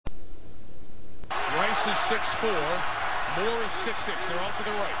Rice is 6'4". Moore is 6'6". They're all to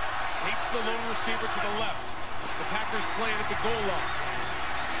the right. Tate's the lone receiver to the left. The Packers playing at the goal line.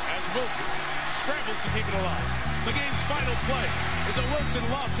 As Wilson scrambles to keep it alive. The game's final play is a Wilson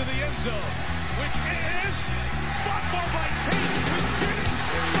lob to the end zone, which is fought for by Tate with Jennings.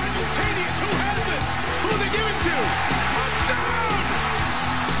 Simultaneous. Who has it? Who do they give it to? Touchdown!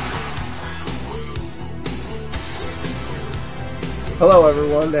 Hello,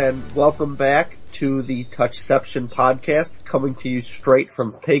 everyone, and welcome back to the Touchception podcast, coming to you straight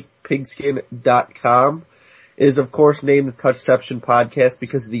from pigskin.com. It is, of course, named the Touchception podcast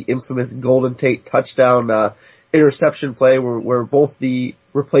because of the infamous Golden Tate touchdown interception play where both the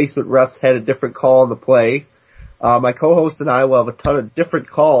replacement refs had a different call on the play. My co-host and I will have a ton of different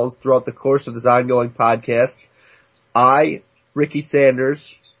calls throughout the course of this ongoing podcast. I, Ricky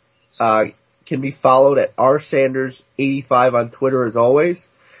Sanders, can be followed at rsanders85 on Twitter as always.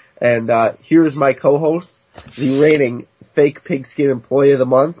 And here is my co-host, the reigning fake pigskin employee of the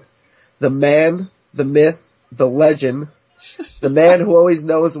month, the man, the myth, the legend, the man who always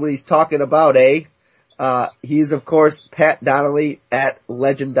knows what he's talking about, eh? He's, of course, Pat Donnelly at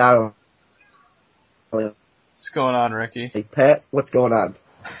Legend Donnelly. What's going on, Ricky? Hey, Pat, what's going on?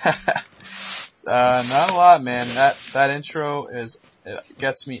 Not a lot, man. That intro it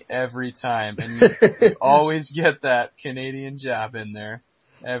gets me every time, and you always get that Canadian jab in there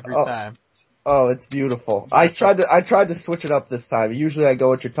every time. Oh, it's beautiful. I tried to switch it up this time. Usually I go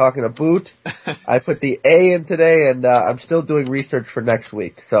what you're talking about. I put the A in today, and I'm still doing research for next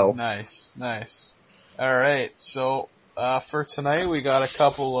week. So nice. All right, so for tonight we got a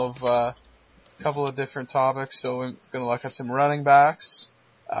couple of different topics. So we're gonna look at some running backs,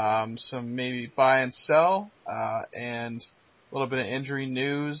 some maybe buy and sell, and a little bit of injury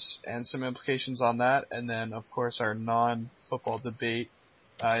news and some implications on that, and then of course our non-football debate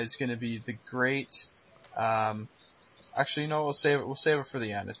is going to be the great. Actually, no, we'll save it for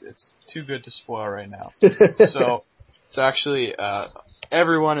the end. It's too good to spoil right now. So it's actually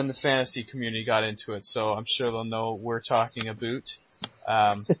everyone in the fantasy community got into it, so I'm sure they'll know what we're talking about.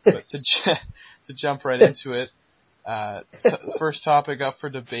 But to jump right into it, first topic up for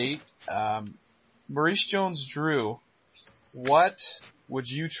debate: Maurice Jones-Drew. What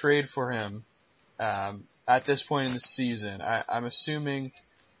would you trade for him at this point in the season? I'm assuming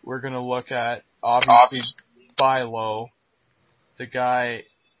we're going to look at, obviously, buy low. The guy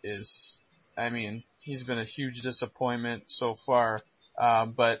is, he's been a huge disappointment so far.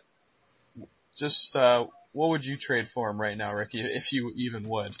 But just what would you trade for him right now, Ricky, if you even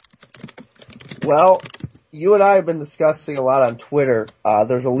would? Well, you and I have been discussing a lot on Twitter.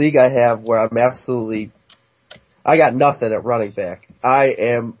 There's a league I have where I got nothing at running back. I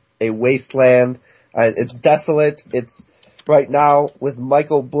am a wasteland. It's desolate. It's right now with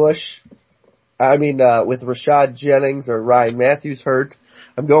Michael Bush. With Rashad Jennings or Ryan Matthews hurt.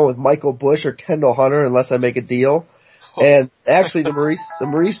 I'm going with Michael Bush or Kendall Hunter unless I make a deal. And actually the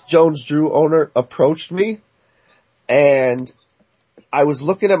Maurice Jones-Drew owner approached me, and I was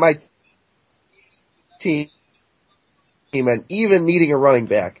looking at my team and even needing a running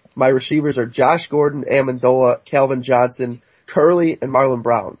back. My receivers are Josh Gordon, Amendola, Calvin Johnson, Curley, and Marlon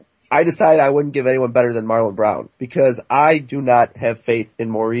Brown. I decided I wouldn't give anyone better than Marlon Brown because I do not have faith in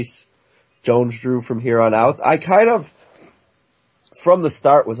Maurice Jones-Drew from here on out. I kind of, from the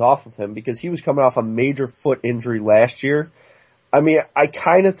start, was off of him because he was coming off a major foot injury last year. I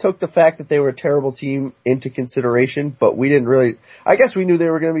kind of took the fact that they were a terrible team into consideration, but we didn't really, I guess we knew they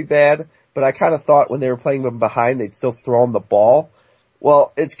were going to be bad, but I kind of thought when they were playing them behind, they'd still throw them the ball.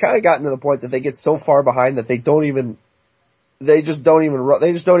 Well, it's kind of gotten to the point that they get so far behind that they just don't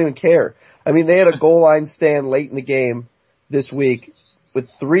even care. They had a goal line stand late in the game this week with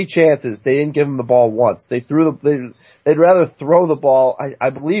 3 chances. They didn't give them the ball once. They'd rather throw the ball. I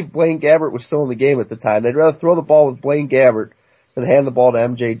believe Blaine Gabbert was still in the game at the time. They'd rather throw the ball with Blaine Gabbert than hand the ball to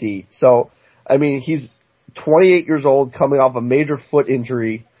MJD. So, he's 28 years old, coming off a major foot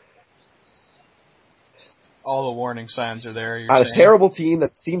injury. All the warning signs are there. On a terrible team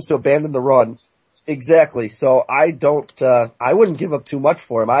that seems to abandon the run. Exactly. So I wouldn't give up too much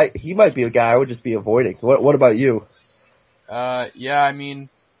for him. He might be a guy I would just be avoiding. What about you? He's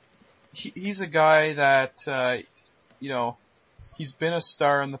a guy that, he's been a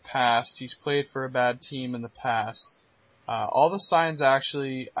star in the past. He's played for a bad team in the past. All the signs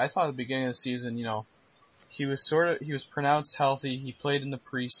actually, I thought at the beginning of the season, he was pronounced healthy. He played in the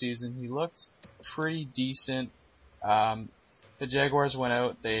preseason. He looked pretty decent. The Jaguars went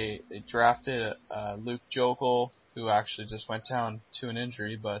out. They drafted Luke Jokel, who actually just went down to an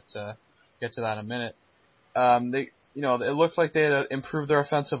injury, but get to that in a minute. It looked like they had improved their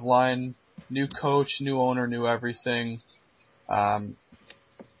offensive line new coach, new owner, new everything.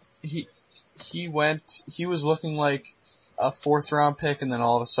 He was looking like a 4th round pick, and then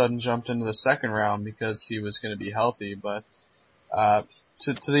all of a sudden jumped into the 2nd round because he was going to be healthy. But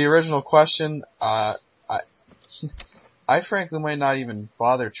to the original question, I frankly might not even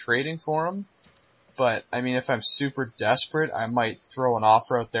bother trading for him. But I mean, if I'm super desperate, I might throw an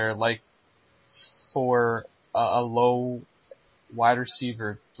offer out there, like for a low wide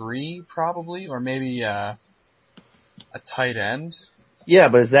receiver 3, probably, or maybe a tight end. Yeah,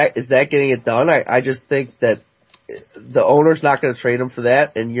 but is that getting it done? I just think that the owner's not going to trade him for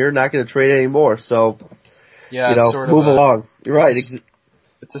that, and you're not going to trade anymore. So, yeah, sort move along. You're right.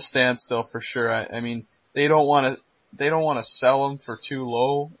 It's a standstill for sure. I mean, they don't want to sell him for too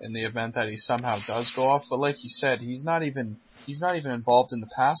low in the event that he somehow does go off. But like you said, he's not even involved in the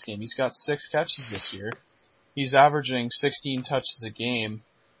pass game. He's got 6 catches this year. He's averaging 16 touches a game,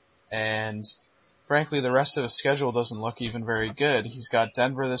 and frankly, the rest of his schedule doesn't look even very good. He's got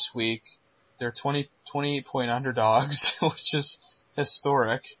Denver this week. They're 28-point underdogs, which is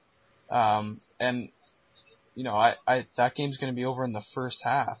historic. And that game's going to be over in the first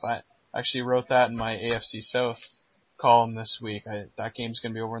half. I actually wrote that in my AFC South column this week. That game's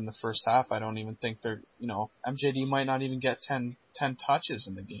going to be over in the first half. I don't even think MJD might not even get 10 touches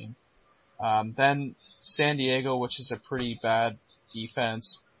in the game. Then San Diego, which is a pretty bad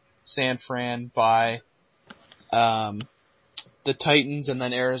defense. San Fran, by the Titans, and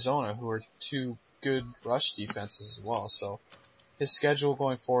then Arizona, who are 2 good rush defenses as well. So his schedule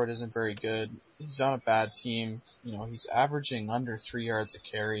going forward isn't very good. He's on a bad team. He's averaging under 3 yards a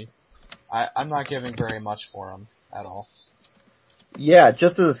carry. I'm not giving very much for him at all. Yeah,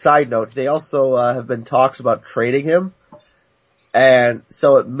 just as a side note, they also have been talks about trading him. And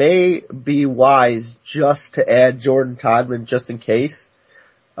so it may be wise just to add Jordan Todman just in case.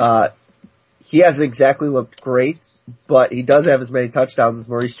 He hasn't exactly looked great, but he does have as many touchdowns as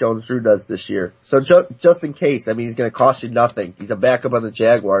Maurice Jones-Drew does this year. So just in case, I mean, he's going to cost you nothing. He's a backup on the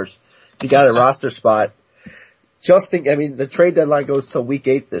Jaguars. If you got a roster spot, the trade deadline goes till week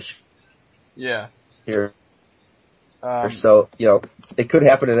 8 this year. Yeah. So, it could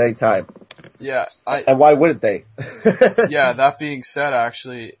happen at any time. Yeah. And why wouldn't they? Yeah, that being said,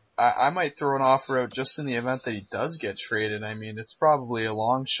 actually, I might throw an offer out just in the event that he does get traded. I mean, it's probably a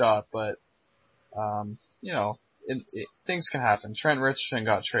long shot, but, things can happen. Trent Richardson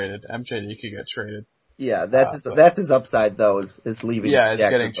got traded. MJD could get traded. Yeah, that's his upside though, is leaving. Yeah, it's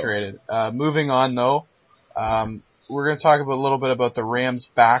getting traded. Moving on though, we're going to talk a little bit about the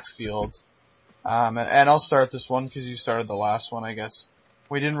Rams backfield. And I'll start this one because you started the last one, I guess.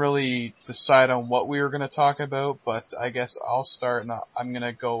 We didn't really decide on what we were going to talk about, but I guess I'll start, and I'm going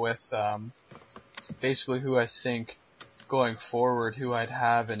to go with basically who I think going forward, who I'd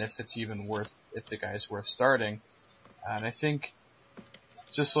have, and if the guy's worth starting. And I think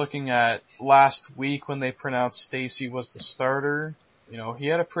just looking at last week when they pronounced Stacy was the starter, he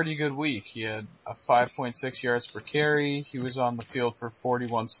had a pretty good week. He had a 5.6 yards per carry. He was on the field for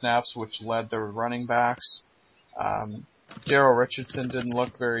 41 snaps, which led the running backs. Daryl Richardson didn't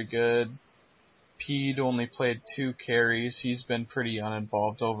look very good. Pede only played 2 carries. He's been pretty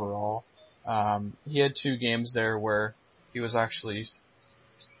uninvolved overall. He had 2 games there where he was actually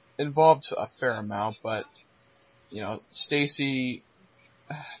involved a fair amount, but, Stacy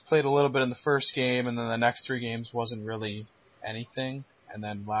played a little bit in the first game, and then the next 3 games wasn't really anything. And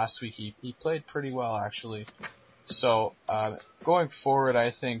then last week he played pretty well, actually. So, going forward, I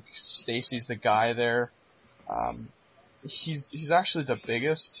think Stacy's the guy there. He's actually the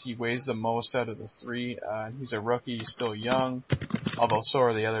biggest. He weighs the most out of the 3. He's a rookie. He's still young, although so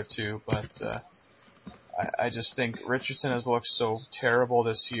are the other 2. But I just think Richardson has looked so terrible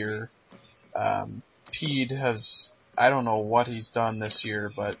this year. Pede has, I don't know what he's done this year,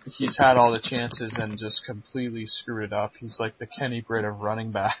 but he's had all the chances and just completely screwed it up. He's like the Kenny Britt of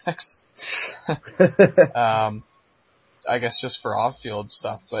running backs. I guess just for off-field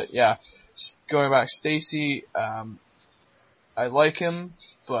stuff. But yeah, going back, Stacy, I like him,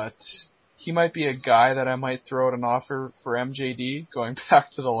 but he might be a guy that I might throw out an offer for MJD, going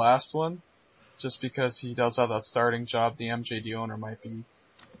back to the last one, just because he does have that starting job. The MJD owner might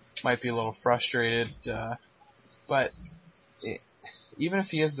be a little frustrated, but even if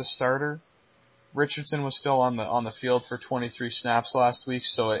he is the starter, Richardson was still on the field for 23 snaps last week,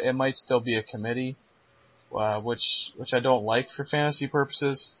 so it might still be a committee, which I don't like for fantasy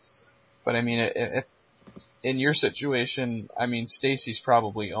purposes. But I mean, in your situation, I mean, Stacy's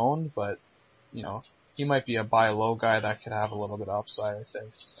probably owned, but he might be a buy low guy that could have a little bit of upside, I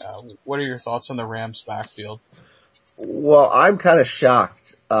think. What are your thoughts on the Rams backfield? Well, I'm kind of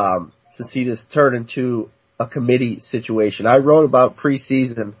shocked. to see this turn into a committee situation. I wrote about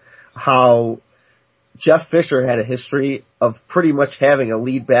preseason how Jeff Fisher had a history of pretty much having a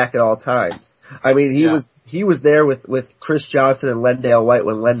lead back at all times. I mean, he was there with Chris Johnson and Lendale White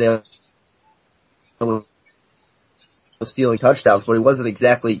when Lendale was stealing touchdowns, but he wasn't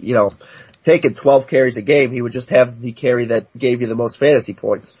exactly, taking 12 carries a game. He would just have the carry that gave you the most fantasy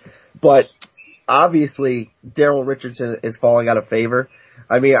points. But obviously, Daryl Richardson is falling out of favor.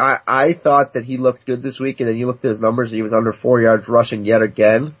 I mean, I thought that he looked good this week, and then you looked at his numbers, and he was under 4 yards rushing yet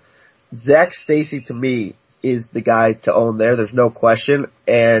again. Zach Stacy, to me, is the guy to own there. There's no question.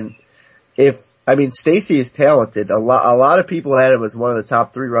 And Stacy is talented. A lot of people had him as one of the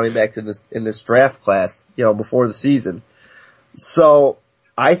top 3 running backs in this draft class, before the season. So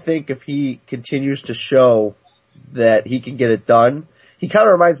I think if he continues to show that he can get it done, he kind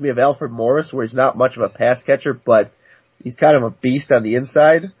of reminds me of Alfred Morris, where he's not much of a pass catcher, but he's kind of a beast on the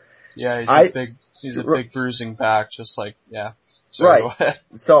inside. Yeah, he's a big bruising back, just like, yeah. Sorry, right.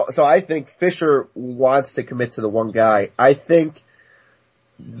 So I think Fisher wants to commit to the one guy. I think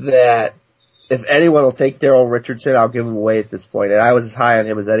that if anyone will take Daryl Richardson, I'll give him away at this point. And I was as high on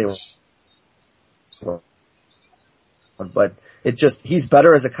him as anyone. But he's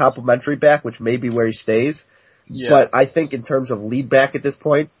better as a complimentary back, which may be where he stays. Yeah. But I think in terms of lead back at this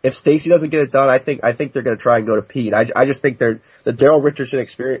point, if Stacy doesn't get it done, I think they're going to try and go to Pete. I just think the Daryl Richardson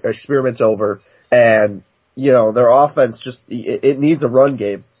experiment's over, and their offense it needs a run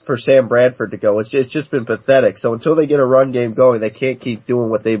game for Sam Bradford to go. It's just been pathetic. So until they get a run game going, they can't keep doing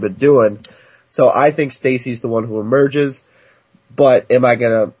what they've been doing. So I think Stacy's the one who emerges. But am I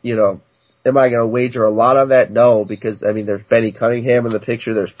gonna wager a lot on that? No, because there's Benny Cunningham in the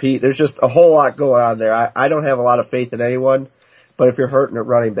picture, there's Pete, there's just a whole lot going on there. I don't have a lot of faith in anyone, but if you're hurting at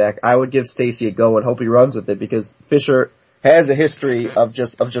running back, I would give Stacy a go and hope he runs with it, because Fisher has a history of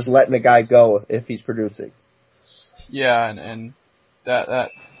just letting a guy go if he's producing. Yeah, and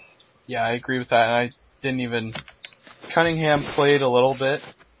that I agree with that. And I didn't even, Cunningham played a little bit.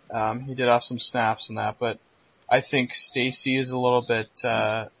 He did have some snaps in that, but I think Stacy is a little bit,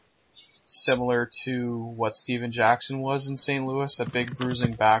 similar to what Steven Jackson was in St. Louis, a big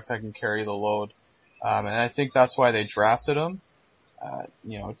bruising back that can carry the load. And I think that's why they drafted him.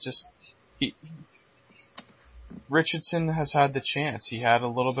 Richardson has had the chance. He had a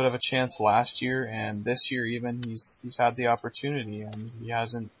little bit of a chance last year, and this year even he's had the opportunity, and he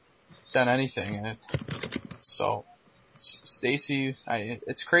hasn't done anything. So Stacy,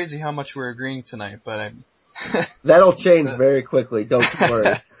 it's crazy how much we're agreeing tonight, but that'll change very quickly. Don't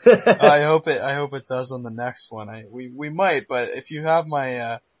worry. I hope it does on the next one. We might, but if you have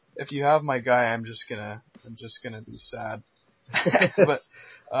my guy, I'm just gonna be sad. But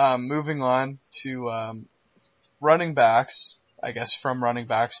moving on to running backs, I guess from running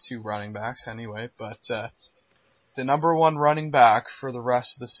backs to running backs anyway, but the number 1 running back for the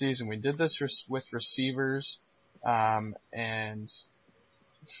rest of the season. We did this with receivers, and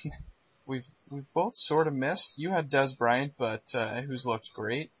we've both sort of missed. You had Dez Bryant, but who's looked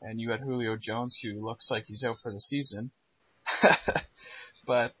great, and you had Julio Jones, who looks like he's out for the season.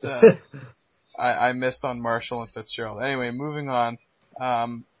 But I missed on Marshall and Fitzgerald. Anyway, moving on.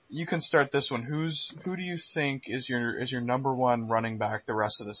 You can start this one. Who do you think is your number 1 running back the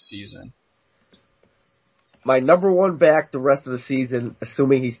rest of the season? My number 1 back the rest of the season,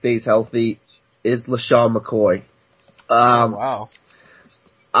 assuming he stays healthy, is LaShawn McCoy. Wow.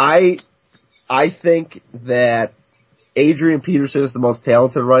 I think that Adrian Peterson is the most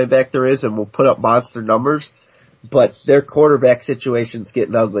talented running back there is and will put up monster numbers, but their quarterback situation's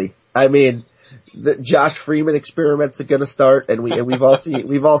getting ugly. I mean, the Josh Freeman experiments are going to start, and we've all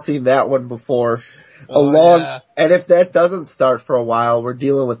seen that one before. And if that doesn't start for a while, we're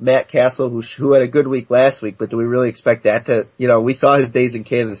dealing with Matt Castle, who had a good week last week, but do we really expect that to? We saw his days in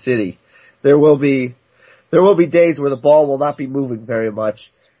Kansas City. There will be days where the ball will not be moving very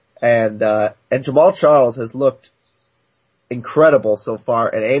much, and Jamal Charles has looked incredible so far,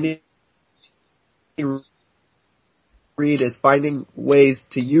 and Andy Reid is finding ways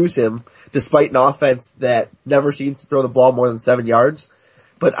to use him despite an offense that never seems to throw the ball more than 7 yards.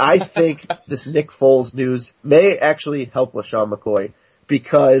 But I think this Nick Foles news may actually help LaShawn McCoy,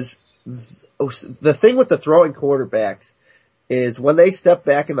 because the thing with the throwing quarterbacks is when they step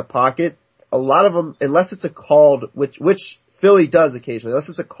back in the pocket, a lot of them, unless it's a called, which Philly does occasionally, unless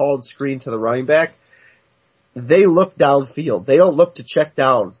it's a called screen to the running back, they look downfield. They don't look to check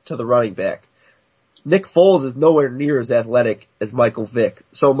down to the running back. Nick Foles is nowhere near as athletic as Michael Vick.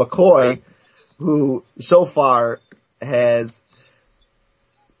 So McCoy, who so far has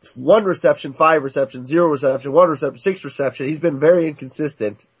 1 reception, 5 receptions, 0 reception, 1 reception, 6 reception, he's been very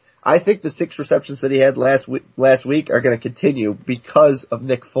inconsistent. I think the 6 receptions that he had last week are going to continue because of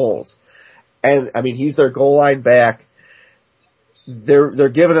Nick Foles. And I mean, he's their goal line back. They're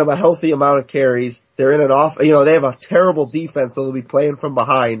giving him a healthy amount of carries. They're in they have a terrible defense, so they'll be playing from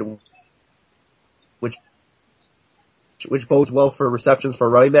behind, which bodes well for receptions for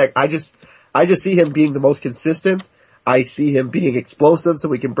running back. I just see him being the most consistent. I see him being explosive, so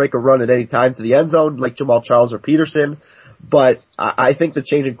we can break a run at any time to the end zone, like Jamal Charles or Peterson. But I think the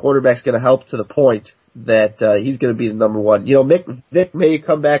change in quarterback's going to help to the point that he's going to be the number one. Vic may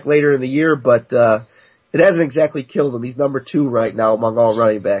come back later in the year, but it hasn't exactly killed him. He's number 2 right now among all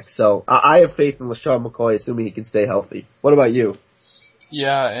running backs. So I have faith in LeSean McCoy, assuming he can stay healthy. What about you?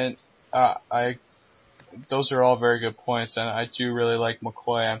 Yeah, and those are all very good points, and I do really like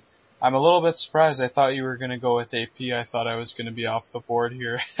McCoy. I'm a little bit surprised. I thought you were going to go with AP. I thought I was going to be off the board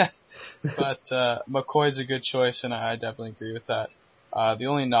here. But McCoy's a good choice, and I definitely agree with that. The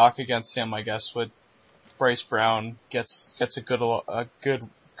only knock against him, I guess, would Bryce Brown gets a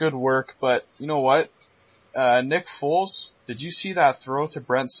good work. But you know what? Nick Foles, did you see that throw to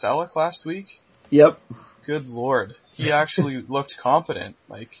Brent Selleck last week? Yep. Good Lord. He actually looked competent.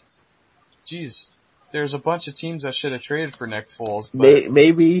 Like, geez. There's a bunch of teams that should have traded for Nick Foles. But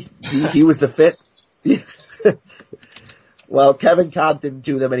maybe he was the fit. Well, Kevin Cobb didn't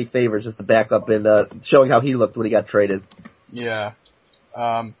do them any favors, just the backup and showing how he looked when he got traded. Yeah.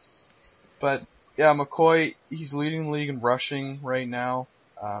 But yeah, McCoy, he's leading the league in rushing right now.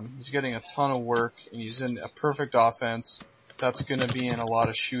 He's getting a ton of work, and he's in a perfect offense that's going to be in a lot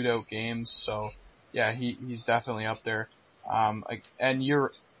of shootout games. So yeah, he's definitely up there. And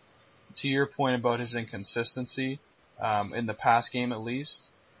to your point about his inconsistency, in the pass game at least,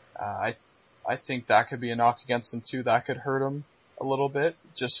 I think that could be a knock against him too. That could hurt him a little bit,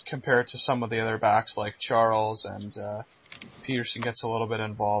 just compared to some of the other backs like Charles and Peterson gets a little bit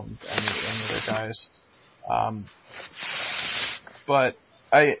involved and the other guys. But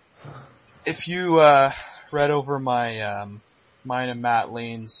if you read over my mine and Matt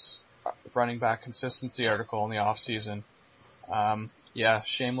Lane's running back consistency article in the off season, yeah,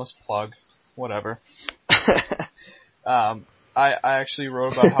 shameless plug, whatever. I actually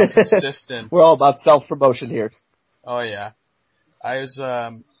wrote about how consistent. We're all about self-promotion here. Oh yeah. I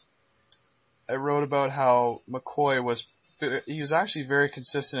wrote about how McCoy was actually very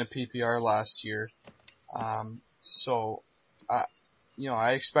consistent at PPR last year. So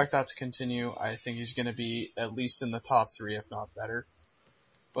I expect that to continue. I think he's going to be at least in the top 3, if not better.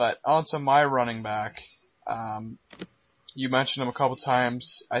 But onto my running back, you mentioned him a couple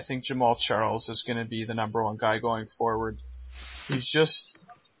times. I think Jamal Charles is going to be the number 1 guy going forward. He's just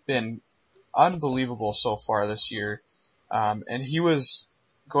been unbelievable so far this year. And he was,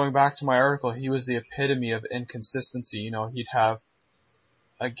 going back to my article, he was the epitome of inconsistency. He'd have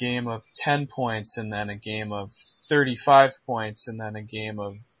a game of 10 points and then a game of 35 points and then a game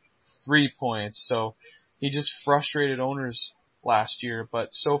of 3 points. So he just frustrated owners last year.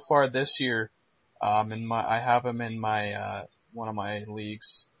 But so far this year, I have him in my one of my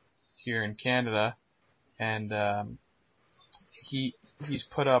leagues here in Canada, and he's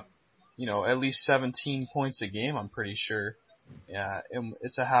put up at least 17 points a game. I'm pretty sure. Yeah,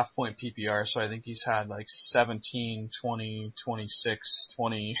 it's a half point PPR, so I think he's had like 17, 20, 26,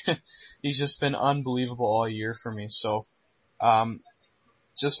 20. He's just been unbelievable all year for me. So,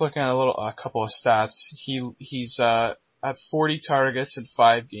 just looking at a couple of stats, he's at 40 targets in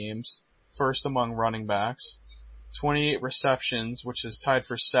 5 games. First among running backs, 28 receptions, which is tied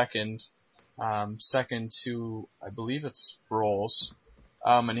for second to, I believe it's Sproles,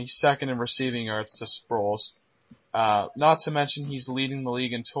 and he's second in receiving yards to Sproles. Not to mention he's leading the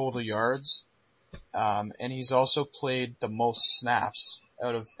league in total yards, and he's also played the most snaps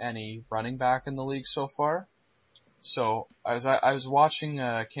out of any running back in the league so far. So I was watching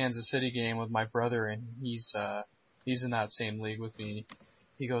a Kansas City game with my brother, and he's in that same league with me.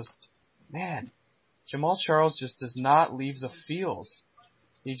 He goes, "Man, Jamal Charles just does not leave the field.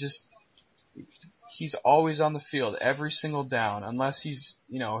 He's always on the field every single down, unless he's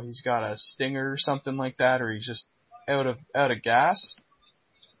got a stinger or something like that, or he's just out of gas.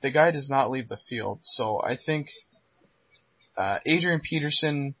 The guy does not leave the field." So I think Adrian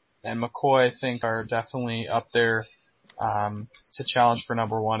Peterson and McCoy, I think, are definitely up there to challenge for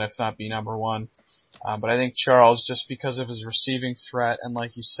number 1, if not be number 1. But I think Charles, just because of his receiving threat, and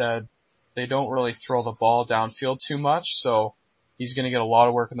like you said, they don't really throw the ball downfield too much, so he's going to get a lot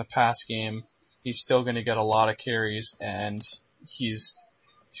of work in the pass game. He's still going to get a lot of carries, and he's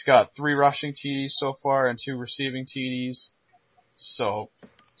got 3 rushing TDs so far and 2 receiving TDs. So,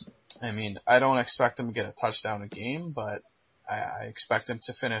 I mean, I don't expect him to get a touchdown a game, but I expect him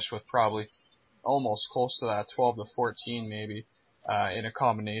to finish with probably almost close to that 12 to 14 maybe, in a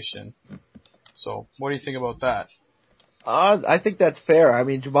combination. So what do you think about that? I think that's fair. I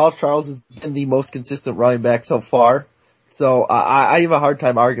mean, Jamal Charles has been the most consistent running back so far. So I have a hard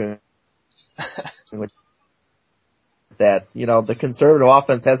time arguing with that. You know, the conservative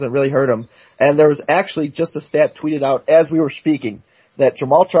offense hasn't really hurt him. And there was actually just a stat tweeted out as we were speaking that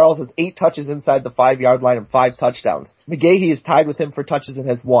Jamal Charles has 8 touches inside the 5-yard line and 5 touchdowns. McGahee is tied with him for touches and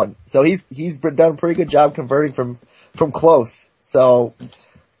has 1. So he's done a pretty good job converting from close. So,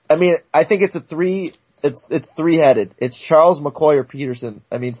 I mean, I think it's it's 3-headed. It's Charles, McCoy, or Peterson.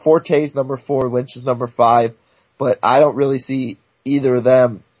 I mean, Forte's number 4, Lynch is number 5, but I don't really see either of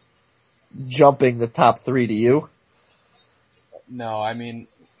them jumping the top 3. Do you? No, I mean,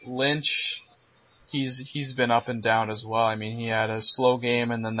 Lynch, he's been up and down as well. I mean, he had a slow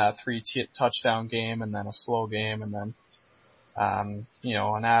game and then that 3 touchdown game and then a slow game and then,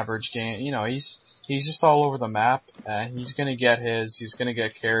 an average game. You know, he's just all over the map. He's gonna get he's gonna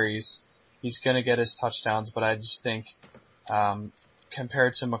get carries. He's gonna get his touchdowns, but I just think,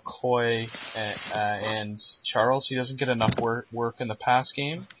 compared to McCoy and Charles, he doesn't get enough work in the pass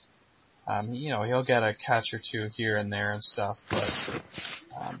game. He'll get a catch or 2 here and there and stuff, but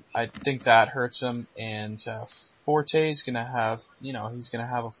I think that hurts him. And Forte's gonna have, he's gonna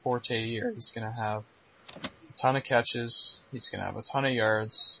have a Forte year. He's gonna have a ton of catches. He's gonna have a ton of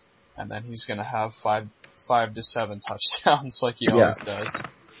yards, and then he's gonna have 5 to 7 touchdowns like he always does.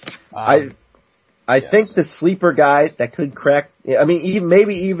 I think the sleeper guy that could crack, I mean,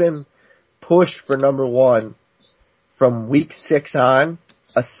 maybe even push for number 1 from week 6 on,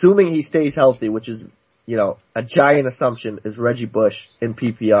 assuming he stays healthy, which is, a giant assumption, is Reggie Bush in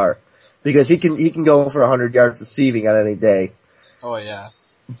PPR. Because he can go for 100 yards receiving on any day. Oh yeah.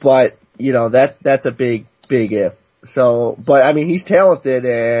 But, that's a big if. So, but I mean, he's talented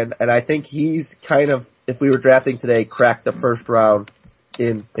and I think he's kind of, if we were drafting today, cracked the first round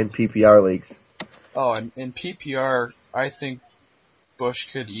in PPR leagues. Oh, and in PPR, I think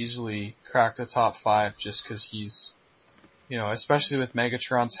Bush could easily crack the top 5 just because he's, especially with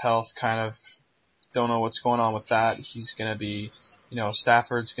Megatron's health, kind of don't know what's going on with that. He's going to be,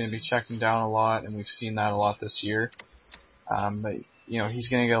 Stafford's going to be checking down a lot, and we've seen that a lot this year. But, he's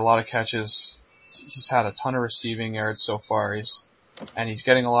going to get a lot of catches. He's had a ton of receiving yards so far. He's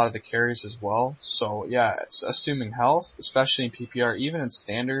getting a lot of the carries as well. So yeah, assuming health, especially in PPR, even in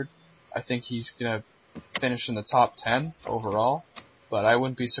standard, I think he's gonna finish in the top 10 overall. But I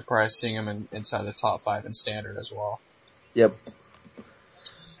wouldn't be surprised seeing him inside the top 5 in standard as well. Yep.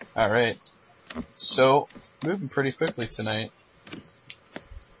 Alright. So, moving pretty quickly tonight.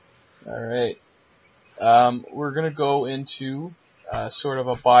 Alright. We're gonna go into, sort of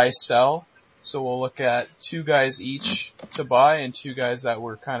a buy-sell. So we'll look at 2 guys each to buy and 2 guys that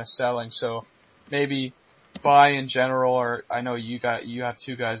we're kind of selling. So maybe buy in general, or I know you have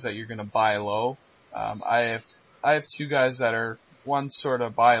 2 guys that you're going to buy low. I have 2 guys that are one sort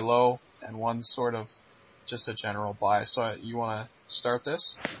of buy low and one sort of just a general buy. So you want to start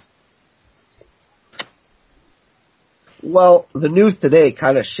this? Well, the news today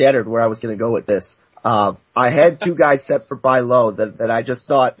kind of shattered where I was going to go with this. I had 2 guys set for buy low that I just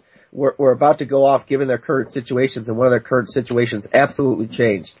thought were about to go off given their current situations, and one of their current situations absolutely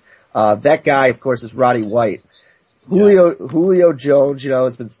changed. That guy, of course, is Roddy White. Julio Jones,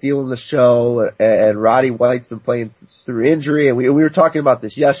 has been stealing the show, and Roddy White's been playing through injury, and we were talking about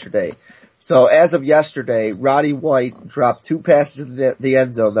this yesterday. So as of yesterday, Roddy White dropped 2 passes in the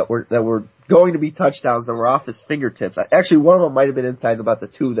end zone that were going to be touchdowns that were off his fingertips. Actually, one of them might have been inside about the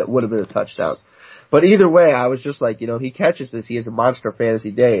 2 that would have been a touchdown. But either way, I was just like, he catches this, he has a monster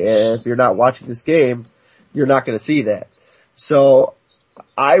fantasy day, and if you're not watching this game, you're not going to see that. So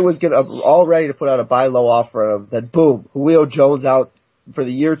I was all ready to put out a buy low offer on him. Then boom, Julio Jones out for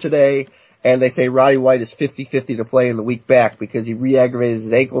the year today, and they say Roddy White is 50-50 to play in the week back because he re-aggravated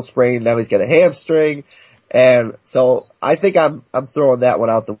his ankle sprain. Now he's got a hamstring, and so I think I'm throwing that one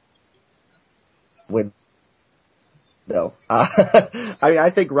out the window. No. I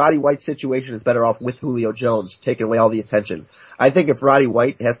think Roddy White's situation is better off with Julio Jones taking away all the attention. I think if Roddy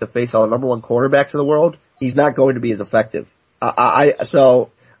White has to face all the number 1 quarterbacks in the world, he's not going to be as effective.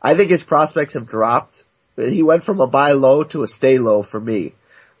 So I think his prospects have dropped. He went from a buy low to a stay low for me.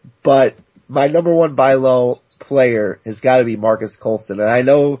 But my number 1 buy low player has got to be Marcus Colston. And I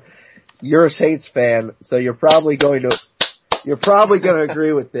know you're a Saints fan, so you're probably going to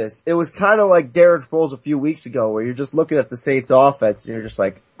agree with this. It was kind of like Darren Sproles a few weeks ago where you're just looking at the Saints offense and you're just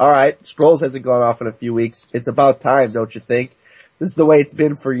like, alright, Sproles hasn't gone off in a few weeks. It's about time, don't you think? This is the way it's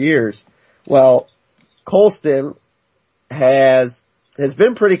been for years. Well, Colston has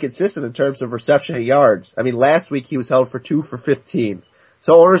been pretty consistent in terms of reception and yards. I mean, last week he was held for 2 for 15.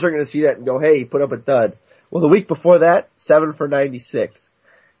 So owners are going to see that and go, hey, he put up a dud. Well, the week before that, 7 for 96.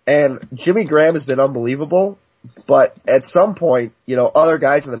 And Jimmy Graham has been unbelievable, but at some point, other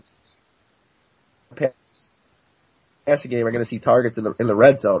guys in the passing game are going to see targets in the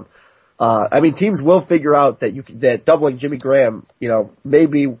red zone. Teams will figure out that doubling Jimmy Graham, may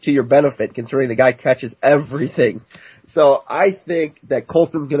be to your benefit considering the guy catches everything. So I think that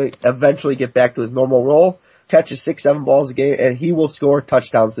Colston's going to eventually get back to his normal role, catches 6-7 balls a game, and he will score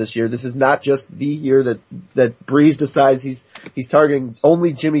touchdowns this year. This is not just the year that Breeze decides he's targeting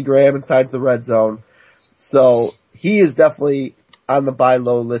only Jimmy Graham inside the red zone. So he is definitely on the buy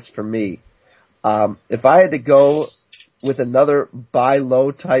low list for me. If I had to go with another buy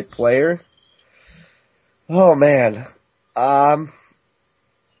low type player, oh man,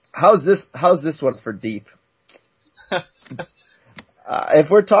 how's this one for deep? If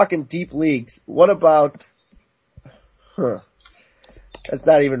we're talking deep leagues, what about, that's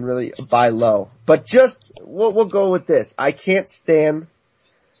not even really a buy low, but just, we'll go with this. I can't stand,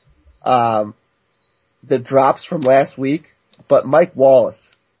 the drops from last week, but Mike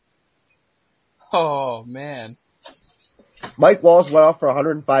Wallace. Oh man. Mike Wallace went off for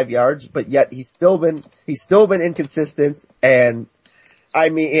 105 yards, but yet he's still been inconsistent, and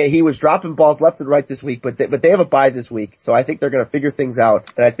he was dropping balls left and right this week, but they have a bye this week, so I think they're going to figure things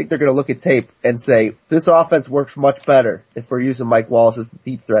out, and I think they're going to look at tape and say, this offense works much better if we're using Mike Wallace as a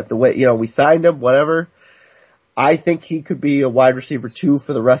deep threat. The way, we signed him, whatever. I think he could be a wide receiver 2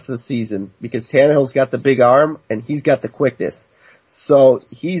 for the rest of the season, because Tannehill's got the big arm, and he's got the quickness. So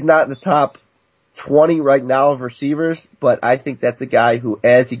he's not in the top 20 right now of receivers, but I think that's a guy who,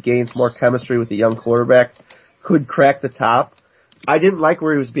 as he gains more chemistry with a young quarterback, could crack the top. I didn't like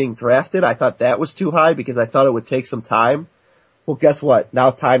where he was being drafted. I thought that was too high because I thought it would take some time. Well, guess what? Now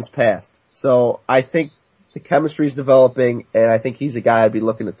time's passed. So I think the chemistry's developing, and I think he's a guy I'd be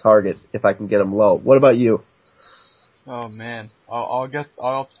looking to target if I can get him low. What about you? Oh man, I'll get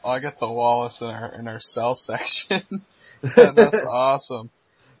to Wallace in our sell section. That's awesome.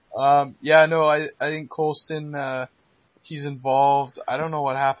 I think Colston, he's involved. I don't know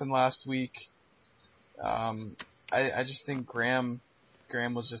what happened last week. I just think Graham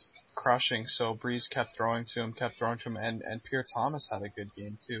was just crushing, so Breeze kept throwing to him, and Pierre Thomas had a good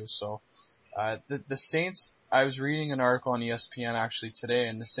game too. So, the Saints, I was reading an article on ESPN actually today,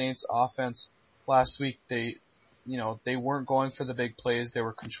 and the Saints offense last week, they weren't going for the big plays, they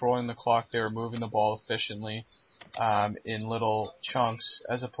were controlling the clock, they were moving the ball efficiently, in little chunks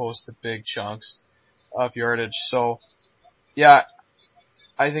as opposed to big chunks of yardage. So, yeah,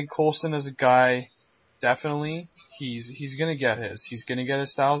 I think Colston is a guy, definitely, he's gonna get his. He's gonna get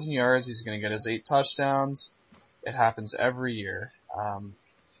his 1,000 yards, he's gonna get his 8 touchdowns. It happens every year.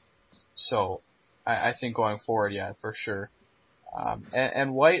 So, I think going forward, yeah, for sure.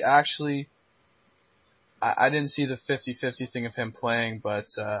 And White actually, I didn't see the 50-50 thing of him playing, but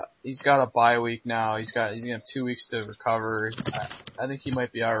he's got a bye week now. He's gonna have 2 weeks to recover. I think he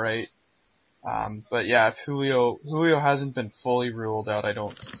might be alright. But yeah, if Julio hasn't been fully ruled out, I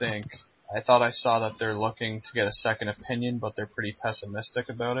don't think. I thought I saw that they're looking to get a second opinion, but they're pretty pessimistic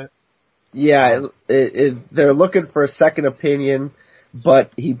about it. Yeah, they're looking for a second opinion,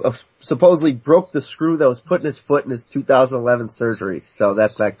 but he supposedly broke the screw that was put in his foot in his 2011 surgery, so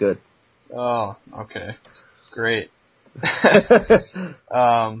that's not good. Oh, okay. Great.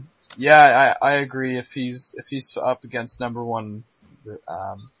 Yeah, I agree. If he's up against number 1,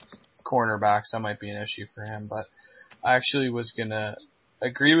 cornerbacks, that might be an issue for him, but I actually was gonna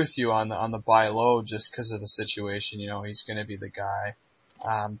agree with you on the buy low just because of the situation. He's gonna be the guy.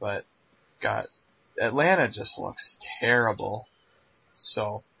 But God, Atlanta just looks terrible.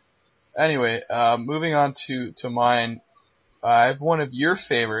 So, anyway, moving on to mine. I have one of your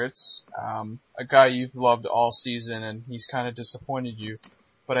favorites, a guy you've loved all season, and he's kind of disappointed you.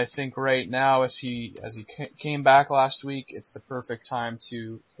 But I think right now, as he came back last week, it's the perfect time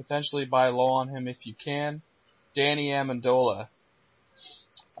to potentially buy low on him if you can. Danny Amendola.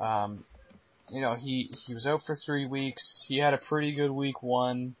 He was out for 3 weeks. He had a pretty good week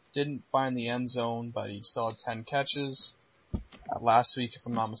 1. Didn't find the end zone, but he still had 10 catches. Last week, if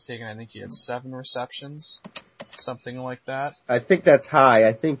I'm not mistaken, I think he had 7 receptions. Something like that. I think that's high.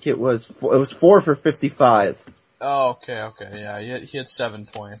 I think it was 4 for 55. Oh, okay, yeah, he had 7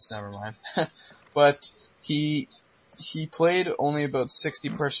 points, never mind. But he played only about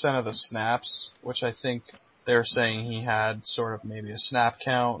 60% of the snaps, which I think they're saying he had sort of maybe a snap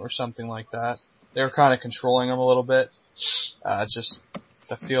count or something like that. They were kind of controlling him a little bit, just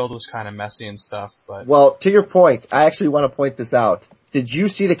the field was kind of messy and stuff, but. Well, to your point, I actually want to point this out. Did you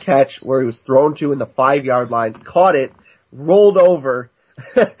see the catch where he was thrown to in the 5-yard line, caught it, rolled over,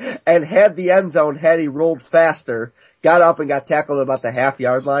 and had the end zone had he rolled faster, got up and got tackled about the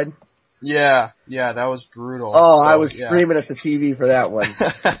half-yard line? Yeah, that was brutal. Oh, so, I was screaming at the TV for that one.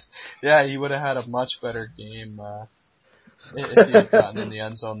 Yeah, he would have had a much better game, if he had gotten in the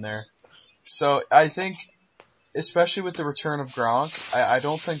end zone there. So I think, especially with the return of Gronk, I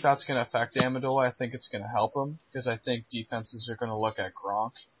don't think that's going to affect Amendola. I think it's going to help him, because I think defenses are going to look at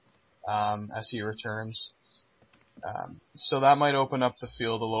Gronk, as he returns. So that might open up the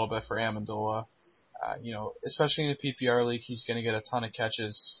field a little bit for Amendola. Especially in a PPR league, he's going to get a ton of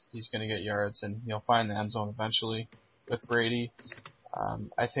catches, he's going to get yards, and he'll find the end zone eventually with Brady.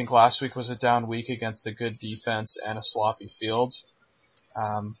 I think last week was a down week against a good defense and a sloppy field,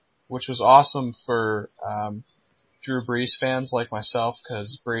 which was awesome for Drew Brees fans like myself,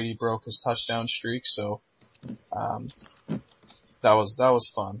 because Brady broke his touchdown streak, so that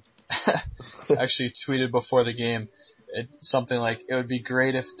was fun. Actually tweeted before the game, something like, it would be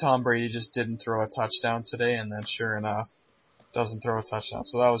great if Tom Brady just didn't throw a touchdown today, and then sure enough, doesn't throw a touchdown.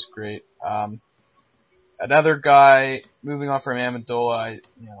 So that was great. Another guy, moving on from Amendola,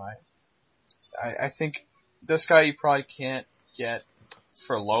 I think this guy you probably can't get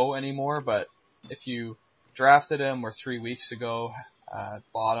for low anymore, but if you drafted him or 3 weeks ago,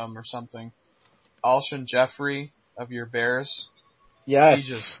 bought him or something, Alshon Jeffrey of your Bears.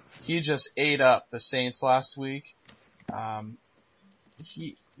 Yes. He just ate up the Saints last week.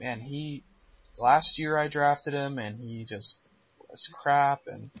 Last year I drafted him and he just was crap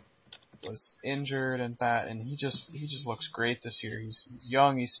and was injured and that, and he just looks great this year. He's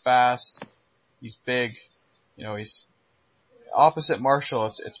young, he's fast, he's big, he's opposite Marshall.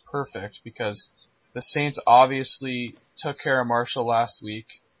 It's perfect because the Saints obviously took care of Marshall last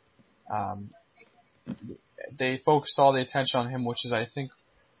week. They focused all the attention on him, which is, I think,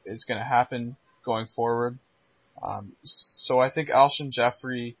 is going to happen going forward. So I think Alshon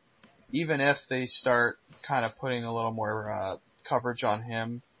Jeffrey, even if they start kind of putting a little more coverage on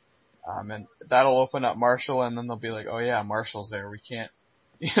him, and that'll open up Marshall, and then they'll be like, oh yeah, Marshall's there. We can't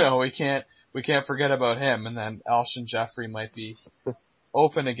forget about him. And then Alshon Jeffrey might be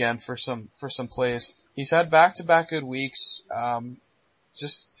open again for some plays. He's had back-to-back good weeks.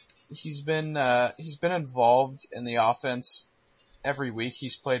 He's been involved in the offense every week.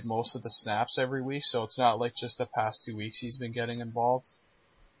 He's played most of the snaps every week, so it's not like just the past 2 weeks he's been getting involved.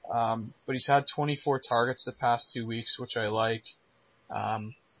 But he's had 24 targets the past 2 weeks, which I like.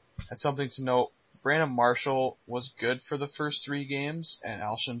 And something to note, Brandon Marshall was good for the first 3 games, and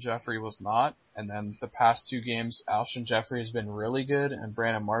Alshon Jeffrey was not. And then the past 2 games, Alshon Jeffrey has been really good, and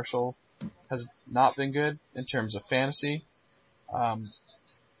Brandon Marshall has not been good in terms of fantasy.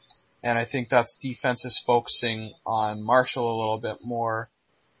 And I think that's defenses focusing on Marshall a little bit more.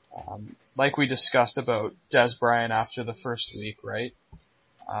 Like we discussed about Dez Bryant after the first week, right?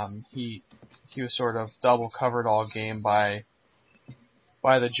 He was sort of double covered all game by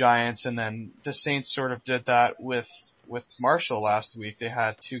the Giants, and then the Saints sort of did that with Marshall last week. They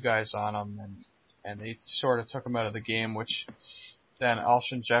had 2 guys on him, and they sort of took him out of the game, which then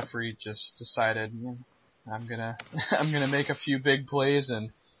Alshon Jeffrey just decided, I'm gonna make a few big plays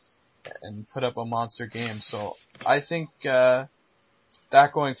and put up a monster game. So I think that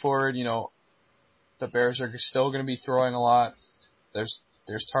going forward, the Bears are still going to be throwing a lot. There's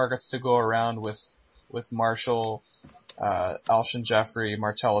targets to go around with Marshall, Alshon Jeffrey,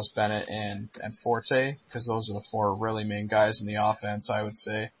 Martellus Bennett, and Forte, because those are the 4 really main guys in the offense, I would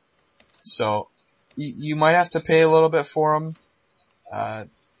say. So you might have to pay a little bit for them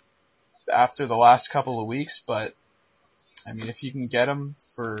after the last couple of weeks, but I mean, if you can get them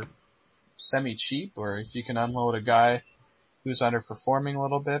for semi-cheap, or if you can unload a guy who's underperforming a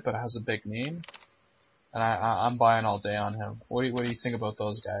little bit but has a big name, and I'm buying all day on him. What do you think about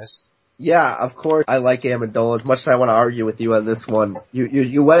those guys? Yeah, of course I like Amendola. As much as I want to argue with you on this one,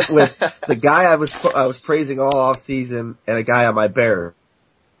 you went with the guy I was praising all off season and a guy on my Bears.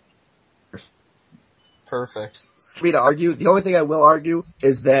 Perfect. For me to argue, the only thing I will argue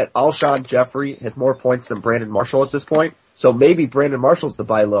is that Alshon Jeffrey has more points than Brandon Marshall at this point, so maybe Brandon Marshall's the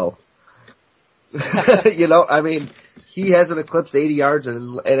buy low. I mean, he hasn't eclipsed 80 yards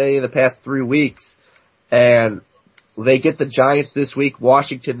in any of the past 3 weeks, and they get the Giants this week,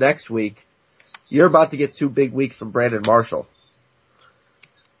 Washington next week. You're about to get 2 big weeks from Brandon Marshall.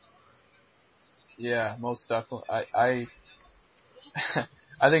 Yeah, most definitely.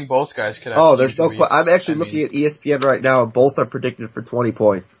 I think both guys could have. Oh, there's no. I'm actually looking at ESPN right now, and both are predicted for 20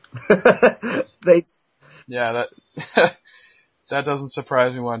 points. that doesn't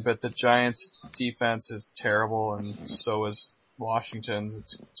surprise me one bit. The Giants' defense is terrible, and so is Washington.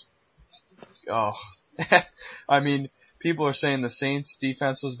 I mean, people are saying the Saints'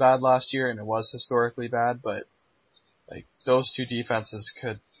 defense was bad last year, and it was historically bad, but like those two defenses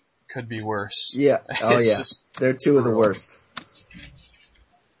could be worse. Yeah. Oh yeah. They're two of the worst.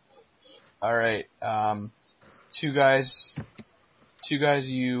 All right. Two guys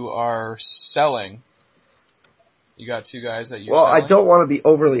you are selling. You got two guys that you're selling? Well, I don't want to be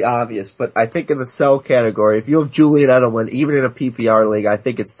overly obvious, but I think in the sell category, if you have Julian Edelman, even in a PPR league, I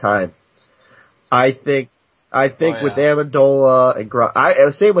think it's time. I think with Amendola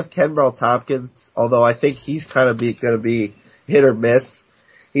and same with Kenbrell Tompkins, although I think he's kind of going to be hit or miss.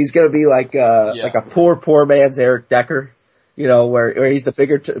 He's going to be like a poor man's Eric Decker, where he's the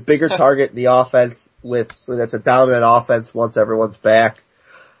bigger target in the offense that's a dominant offense once everyone's back.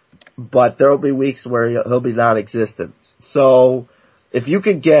 But there'll be weeks where he'll be non-existent. So if you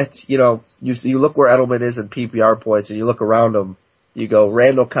can get, you look where Edelman is in PPR points and you look around him, you go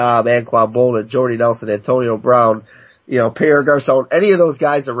Randall Cobb, Anquan Boldin, Jordy Nelson, Antonio Brown, Pierre Garcon, any of those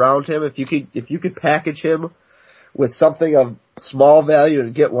guys around him, if you could package him with something of small value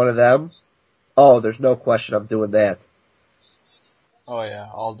and get one of them, there's no question I'm doing that. Oh yeah,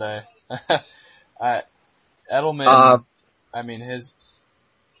 all day. Edelman,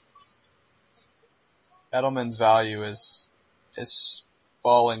 Edelman's value is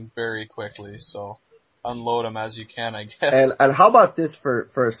falling very quickly, so unload him as you can, I guess. And how about this for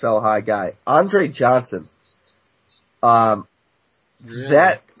a sell high guy? Andre Johnson. Really?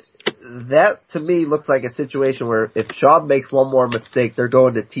 That to me looks like a situation where if Schaub makes one more mistake, they're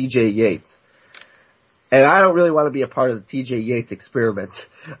going to TJ Yates. And I don't really want to be a part of the TJ Yates experiment.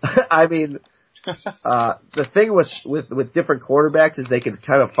 I mean, the thing with different quarterbacks is they can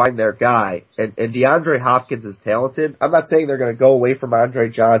kind of find their guy. And DeAndre Hopkins is talented. I'm not saying they're going to go away from Andre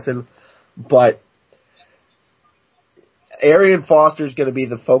Johnson, but Arian Foster is going to be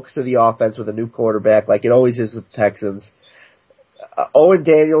the focus of the offense with a new quarterback, like it always is with the Texans. Owen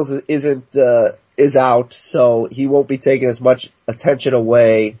Daniels is out, so he won't be taking as much attention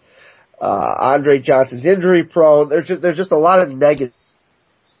away. Andre Johnson's injury prone. There's just a lot of negative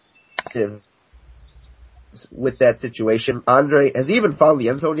with that situation. Andre, has he even found the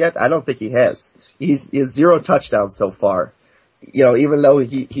end zone yet? I don't think he has. He has 0 touchdowns so far. Even though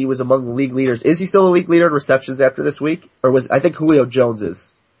he was among the league leaders. Is he still a league leader in receptions after this week? I think Julio Jones is.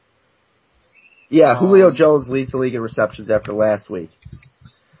 Yeah, Julio Jones leads the league in receptions after last week.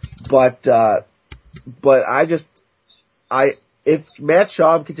 But if Matt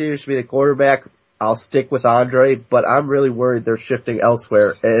Schaub continues to be the quarterback, I'll stick with Andre, but I'm really worried they're shifting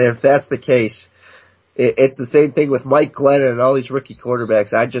elsewhere. And if that's the case, it's the same thing with Mike Glennon and all these rookie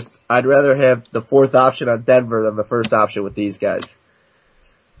quarterbacks. I'd rather have the fourth option on Denver than the first option with these guys.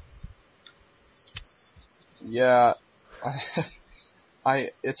 Yeah.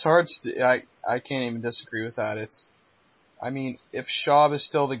 It's hard to, I can't even disagree with that. If Schaub is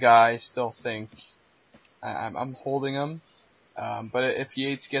still the guy, I still think I'm holding him. But if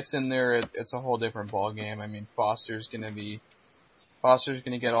Yates gets in there, it's a whole different ballgame. Foster's gonna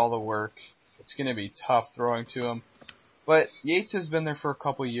get all the work. It's gonna be tough throwing to him. But Yates has been there for a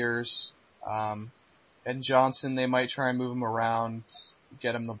couple years. And Johnson, they might try and move him around,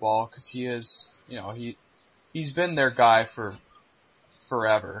 get him the ball, cause he is, he's been their guy for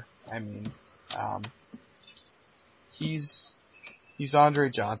forever. He's Andre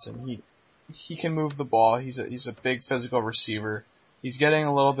Johnson. He can move the ball. He's a big physical receiver. He's getting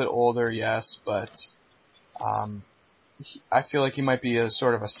a little bit older, yes, but I feel like he might be a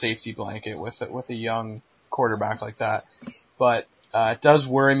sort of a safety blanket with a young quarterback like that. But it does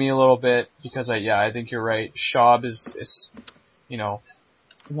worry me a little bit because I think you're right. Schaub is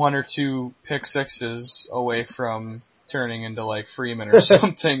 1 or 2 pick sixes away from turning into like Freeman or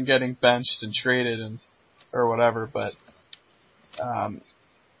something, getting benched and traded or whatever. But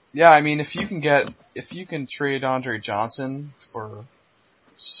if you can trade Andre Johnson for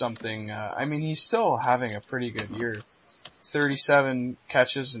something, he's still having a pretty good year. 37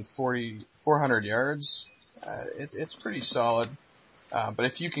 catches and 400 yards. It's pretty solid. But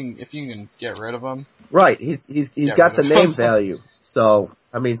if you can get rid of him. Right. He's got the name value. So,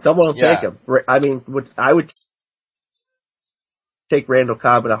 someone will take him. I would take Randall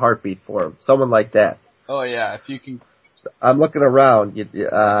Cobb in a heartbeat for him. Someone like that. Oh yeah, if you can. I'm looking around.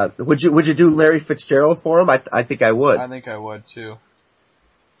 Would you do Larry Fitzgerald for him? I think I would. I think I would too.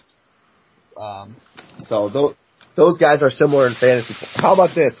 So those guys are similar in fantasy. How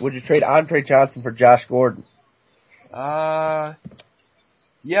about this? Would you trade Andre Johnson for Josh Gordon?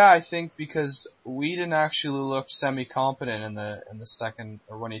 Yeah, I think because Whedon actually looked semi-competent in the second,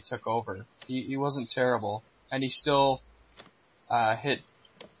 or when he took over. He wasn't terrible, and he still hit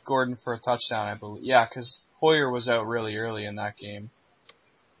Gordon for a touchdown, I believe. Yeah, because Hoyer was out really early in that game.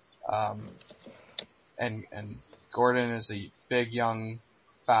 And Gordon is a big, young,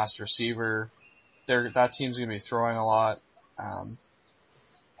 fast receiver. That team's gonna be throwing a lot. And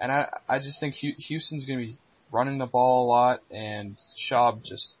I just think Houston's gonna be running the ball a lot, and Schaub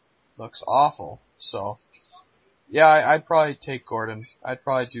just looks awful. So, yeah, I'd probably take Gordon. I'd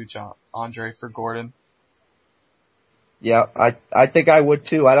probably do Andre for Gordon. Yeah, I think I would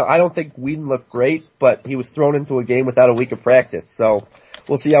too. I don't think Whedon looked great, but he was thrown into a game without a week of practice. So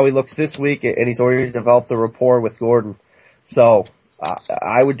we'll see how he looks this week, and he's already developed a rapport with Gordon. So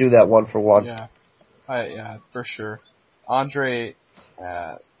I would do that 1-for-1. Yeah, for sure. Andre,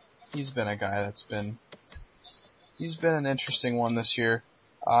 he's been a guy he's been an interesting one this year.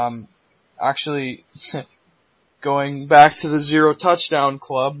 Actually, going back to the 0 touchdown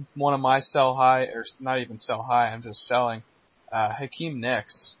club, one of my sell high, or not even sell high, I'm just selling, Hakeem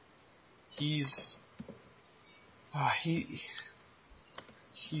Nicks. He's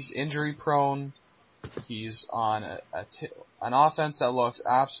injury prone. He's on an offense that looks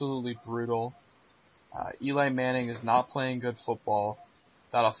absolutely brutal. Eli Manning is not playing good football.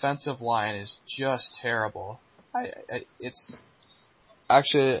 That offensive line is just terrible. It's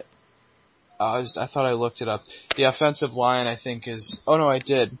actually, I thought I looked it up. The offensive line, I think, is, oh no, I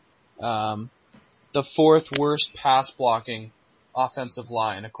did. The 4th worst pass blocking offensive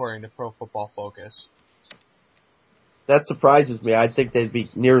line, according to Pro Football Focus. That surprises me. I think they'd be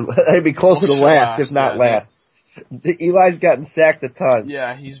they'd be closer to last, if not last. Eli's gotten sacked a ton.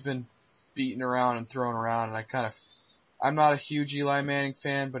 Yeah, he's been beaten around and thrown around, and I'm not a huge Eli Manning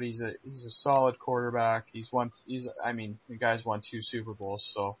fan, but he's a solid quarterback. The guy's won 2 Super Bowls,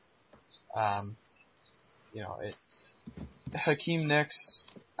 so, Hakeem Nicks,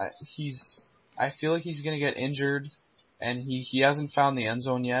 I feel like he's gonna get injured, and he hasn't found the end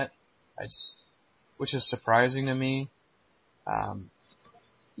zone yet. Which is surprising to me.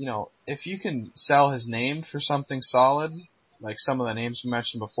 If you can sell his name for something solid, like some of the names we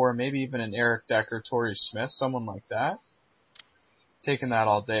mentioned before, maybe even an Eric Decker, Torrey Smith, someone like that, taking that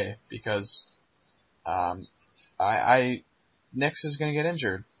all day, because Nicks is going to get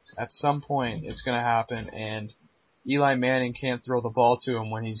injured. At some point, it's going to happen, and Eli Manning can't throw the ball to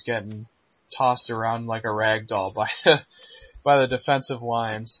him when he's getting tossed around like a rag doll by the defensive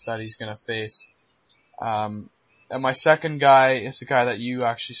lines that he's going to face. And my second guy is the guy that you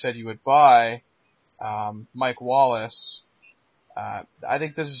actually said you would buy, Mike Wallace. I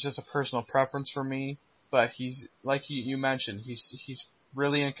think this is just a personal preference for me, but he's, like you mentioned, he's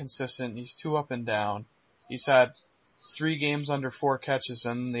really inconsistent. He's too up and down. He's had 3 games under 4 catches,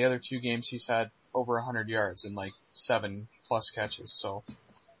 and the other 2 games he's had over 100 yards and like 7+ catches. So,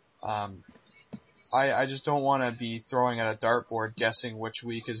 I just don't want to be throwing at a dartboard guessing which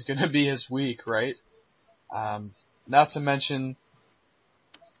week is going to be his week, right? Not to mention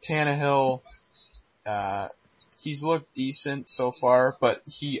Tannehill, he's looked decent so far, but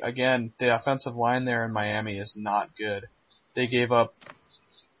the offensive line there in Miami is not good. They gave up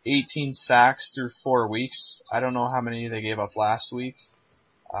 18 sacks through 4 weeks. I don't know how many they gave up last week.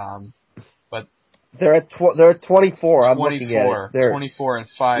 But they're at 24. I'm looking at it. 24 in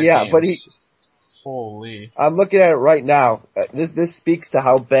 5 games. But holy. I'm looking at it right now. This speaks to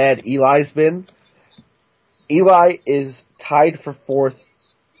how bad Eli's been. Eli is tied for 4th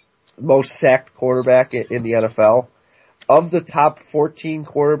most sacked quarterback in the NFL. Of the top 14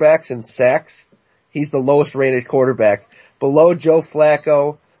 quarterbacks in sacks, he's the lowest rated quarterback. Below Joe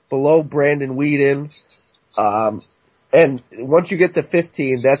Flacco, below Brandon Whedon. And once you get to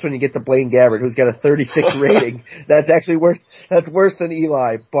 15, that's when you get to Blaine Gabbert, who's got a 36 rating. That's actually worse. That's worse than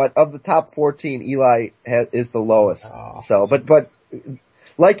Eli. But of the top 14, Eli is the lowest. Oh. So, but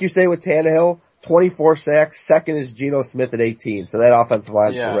like you say with Tannehill, 24 sacks. Second is Geno Smith at 18. So that offensive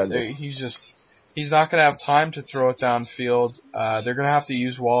line is horrendous. He's not going to have time to throw it downfield. They're going to have to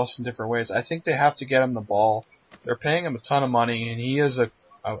use Wallace in different ways. I think they have to get him the ball. They're paying him a ton of money, and he is an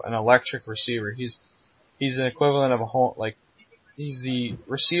electric receiver. He's an equivalent of he's the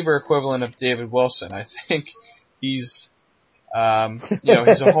receiver equivalent of David Wilson. I think he's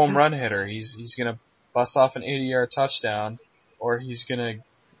he's a home run hitter. He's going to bust off an 80-yard touchdown, or he's going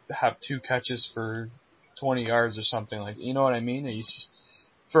to have 2 catches for 20 yards or something you know what I mean?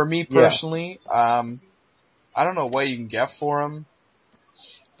 For me personally, I don't know what you can get for him,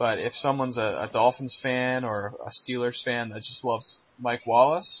 but if someone's a Dolphins fan or a Steelers fan that just loves Mike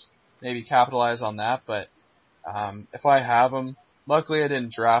Wallace, maybe capitalize on that. But if I have him, luckily I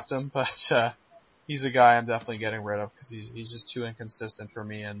didn't draft him, but he's a guy I'm definitely getting rid of because he's just too inconsistent for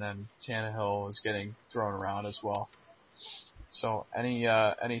me. And then Tannehill is getting thrown around as well. So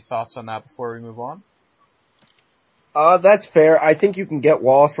any thoughts on that before we move on? That's fair. I think you can get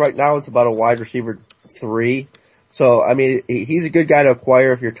Wallace right now. It's about a wide receiver 3. So, I mean, he's a good guy to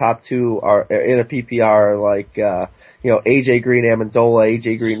acquire if your top 2 are in a PPR, like, AJ Green, Amendola,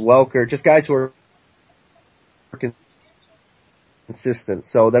 AJ Green, Welker, just guys who are consistent.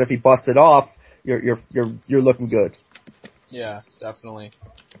 So that if he busts it off, you're looking good. Yeah, definitely.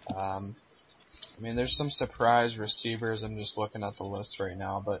 I mean, there's some surprise receivers. I'm just looking at the list right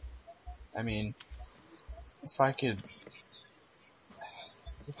now, but I mean, if I could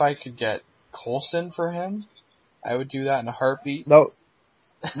get Colson for him, I would do that in a heartbeat. No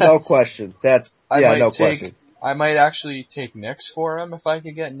question. Question. I might actually take Nix for him if I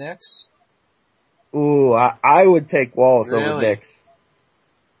could get Nix. Ooh, I would take Wallace Really? over Nix.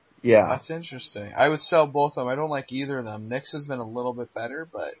 Yeah. That's interesting. I would sell both of them. I don't like either of them. Nix has been a little bit better,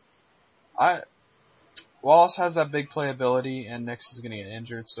 but Wallace has that big playability and Nix is going to get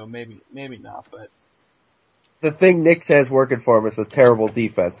injured, so maybe not, but the thing Nix has working for him is a terrible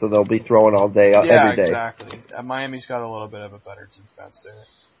defense, so they'll be throwing all day, every day. Yeah, exactly. Miami's got a little bit of a better defense there.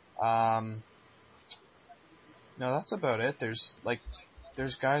 No, that's about it. There's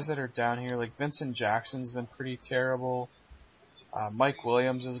guys that are down here, like Vincent Jackson's been pretty terrible. Mike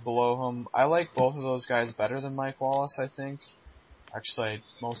Williams is below him. I like both of those guys better than Mike Wallace, I think. Actually, I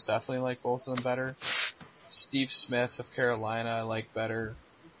most definitely like both of them better. Steve Smith of Carolina I like better.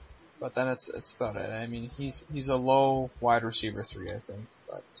 But then it's about it. I mean, he's a low wide receiver 3, I think.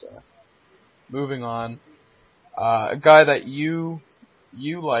 But moving on, a guy that you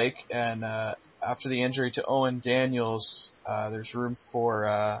like, and after the injury to Owen Daniels, there's room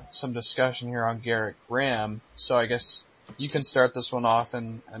for some discussion here on Garrett Graham. So I guess you can start this one off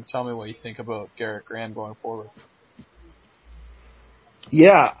and tell me what you think about Garrett Graham going forward.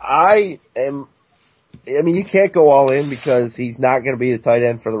 Yeah, I mean, you can't go all in because he's not going to be the tight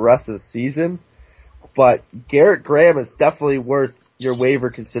end for the rest of the season. But Garrett Graham is definitely worth your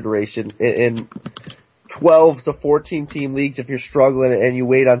waiver consideration in 12 to 14 team leagues if you're struggling and you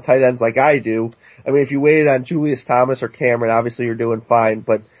wait on tight ends like I do. I mean, if you waited on Julius Thomas or Cameron, obviously you're doing fine.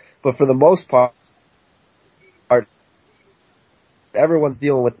 But for the most part, everyone's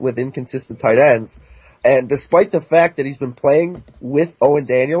dealing with inconsistent tight ends. And despite the fact that he's been playing with Owen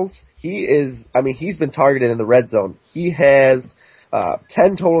Daniels, he's been targeted in the red zone. He has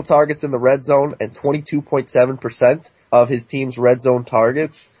 10 total targets in the red zone and 22.7% of his team's red zone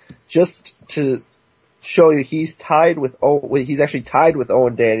targets. Just to show you, he's actually tied with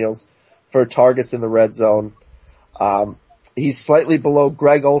Owen Daniels for targets in the red zone. He's slightly below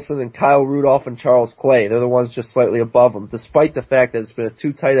Greg Olsen and Kyle Rudolph and Charles Clay. They're the ones just slightly above him, despite the fact that it's been a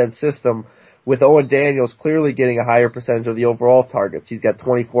 2 tight end system with Owen Daniels clearly getting a higher percentage of the overall targets. He's got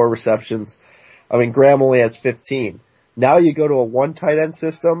 24 receptions. I mean, Graham only has 15. Now you go to a 1 tight end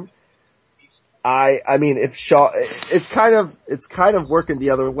system. I mean, it's kind of working the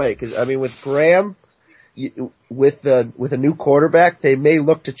other way. Cause I mean, with Graham, with a new quarterback, they may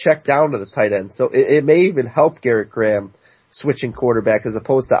look to check down to the tight end. So it may even help Garrett Graham switching quarterback as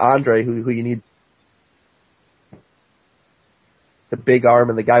opposed to Andre, who you need the big arm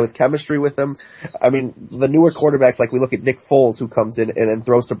and the guy with chemistry with him. I mean, the newer quarterbacks, like we look at Nick Foles, who comes in and then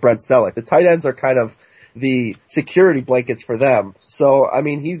throws to Brent Selleck. The tight ends are kind of the security blankets for them. So, I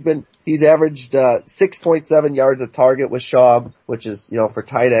mean, he's averaged 6.7 yards a target with Schaub, which is, for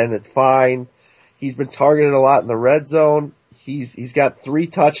tight end, it's fine. He's been targeted a lot in the red zone. He's got 3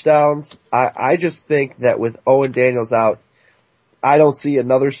 touchdowns. I just think that with Owen Daniels out, I don't see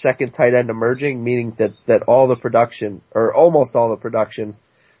another second tight end emerging, meaning that all the production, or almost all the production,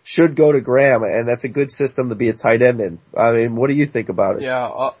 should go to Graham, and that's a good system to be a tight end in. I mean, what do you think about it?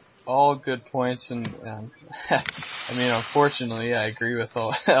 Yeah, all good points, and I mean, unfortunately, I agree with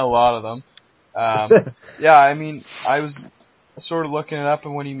a lot of them. Yeah, I mean, I was sort of looking it up,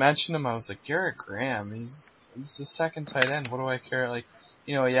 and when you mentioned him, I was like, Garrett Graham, he's the second tight end. What do I care? Like,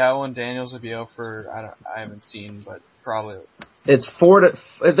 yeah, Owen Daniels would be out for, I haven't seen, but probably it's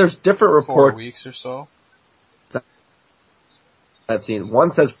there's different reports. 4 weeks or so. I've seen.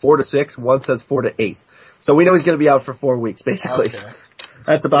 One says 4 to 6, one says 4 to 8. So we know he's going to be out for 4 weeks, basically. Okay.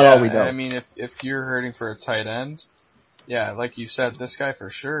 That's about all we know. I mean, if you're hurting for a tight end, yeah, like you said, this guy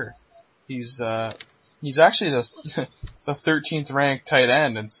for sure. He's actually the 13th ranked tight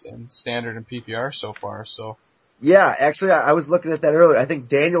end in standard and PPR so far, so. Yeah, actually, I was looking at that earlier. I think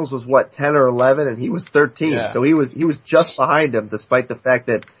Daniels was 10 or 11, and he was 13. Yeah. So he was just behind him, despite the fact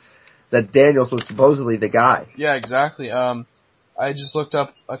that Daniels was supposedly the guy. Yeah, exactly. I I just looked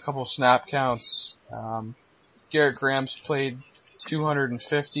up a couple snap counts. Garrett Graham's played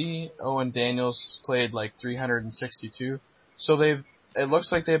 250. Owen Daniels played like 362. So it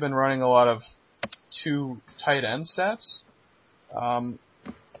looks like they've been running a lot of 2 tight end sets.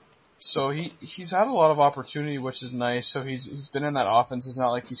 So he's had a lot of opportunity, which is nice. So he's been in that offense. It's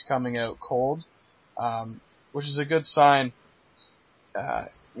not like he's coming out cold, which is a good sign.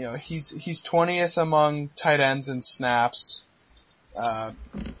 He's 20th among tight ends in snaps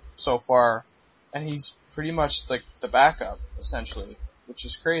so far, and he's pretty much like the backup essentially, which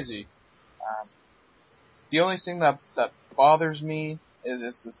is crazy. The only thing that bothers me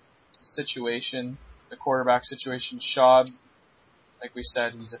is the situation, the quarterback situation. Schaub, like we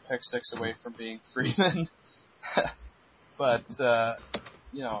said, he's a pick 6 away from being Freeman. But,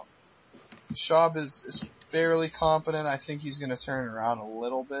 Schaub is fairly competent. I think he's going to turn it around a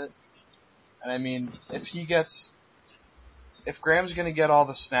little bit. And I mean, if Graham's going to get all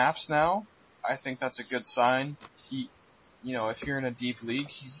the snaps now, I think that's a good sign. If you're in a deep league,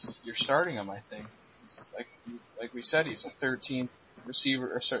 you're starting him, I think. Like we said, he's a 13th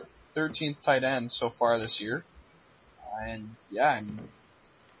receiver, or 13th tight end so far this year. And yeah,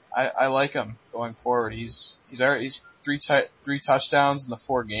 I like him going forward. He's 3 touchdowns in the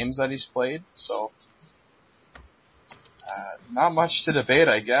 4 games that he's played. So not much to debate,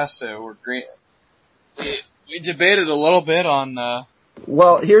 I guess. We're great. We debated a little bit on.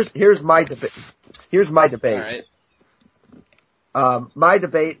 Well, here's my debate. Here's my debate. All right. My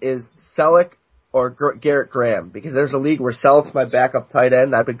debate is Selleck or Garrett Graham, because there's a league where Selleck's my backup tight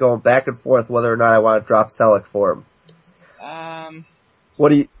end. I've been going back and forth whether or not I want to drop Selleck for him. What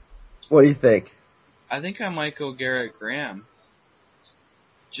do you think? I think I might go Garrett Graham.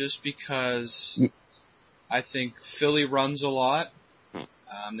 Just because I think Philly runs a lot.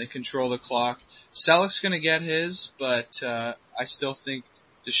 They control the clock. Selleck's gonna get his, but I still think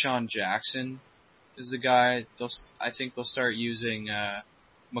Deshaun Jackson is the guy. I think they'll start using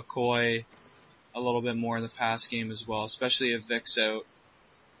McCoy a little bit more in the pass game as well, especially if Vic's out.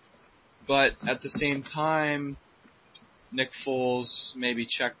 But at the same time, Nick Foles maybe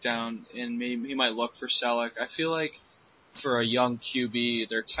check down, and maybe he might look for Selleck. I feel like for a young QB,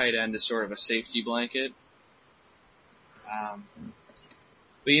 their tight end is sort of a safety blanket.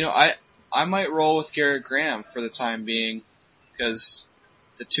 But I might roll with Garrett Graham for the time being, because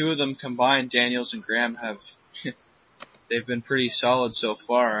the two of them combined, Daniels and Graham, they've been pretty solid so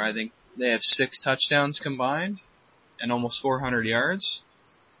far. I think they have 6 touchdowns combined and almost 400 yards.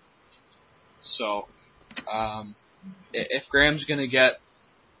 So, if Graham's going to get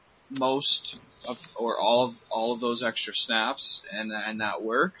most of, or all of those extra snaps and that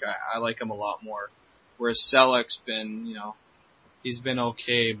work, I like him a lot more. Whereas Selleck's been, he's been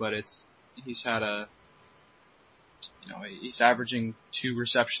okay, but he's averaging 2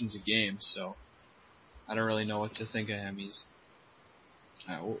 receptions a game, so I don't really know what to think of him.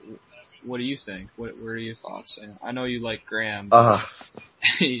 What do you think? What are your thoughts? I know you like Graham.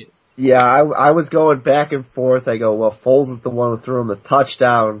 Yeah, I was going back and forth. I go, well, Foles is the one who threw him the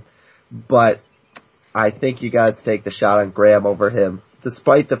touchdown, but I think you got to take the shot on Graham over him,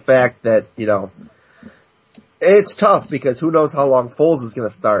 despite the fact that, it's tough because who knows how long Foles is going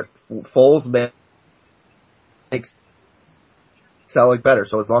to start. Foles makes Selleck better.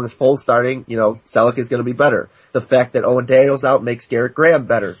 So as long as Foles starting, Selleck is going to be better. The fact that Owen Daniels out makes Garrett Graham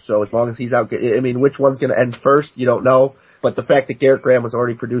better. So as long as he's out, which one's going to end first, you don't know. But the fact that Garrett Graham was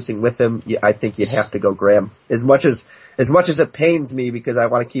already producing with him, I think you'd have to go Graham. As much as it pains me because I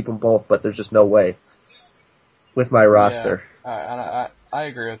want to keep them both, but there's just no way with my roster. Yeah, I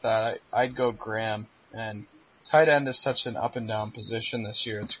agree with that. I'd go Graham. And tight end is such an up and down position this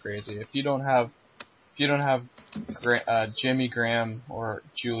year. It's crazy. If you don't have Jimmy Graham or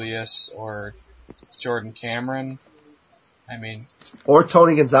Julius or Jordan Cameron, or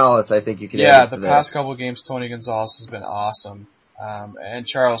Tony Gonzalez, I think you could. Yeah, the past couple games, Tony Gonzalez has been awesome, and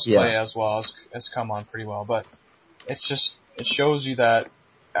Charles Clay as well has come on pretty well. But it shows you that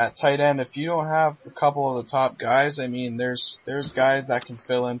at tight end, if you don't have a couple of the top guys, there's guys that can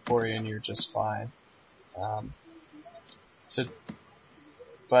fill in for you, and you're just fine.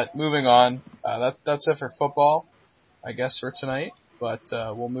 But moving on, that's it for football, I guess, for tonight. But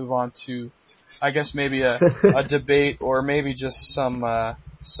we'll move on to, I guess, maybe a debate, or maybe just some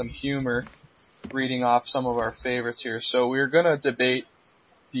humor, reading off some of our favorites here. So we're gonna debate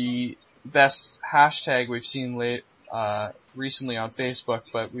the best hashtag we've seen recently on Facebook,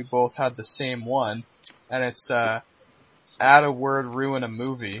 but we both had the same one, and it's add a word, ruin a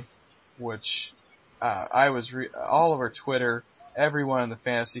movie, which all over Twitter, everyone in the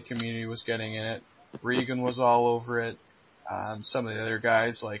fantasy community was getting in it. Regan was all over it. some of the other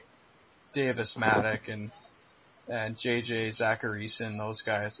guys like Davis Maddock and JJ Zacharyson, those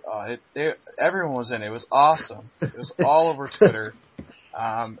guys. Everyone was in it. It was awesome. It was all over Twitter.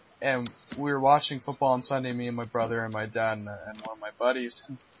 And we were watching football on Sunday, me and my brother and my dad and one of my buddies.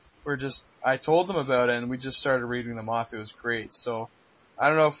 I told them about it and we just started reading them off. It was great. So I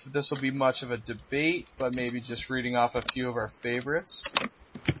don't know if this will be much of a debate, but maybe just reading off a few of our favorites.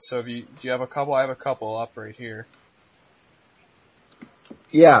 So do you have a couple? I have a couple up right here.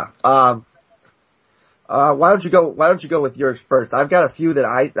 Yeah. Why don't you go with yours first? I've got a few that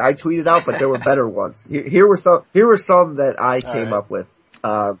I tweeted out, but there were better ones. Here were some that I came up with.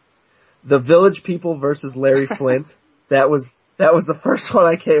 The Village People versus Larry Flint. That was the first one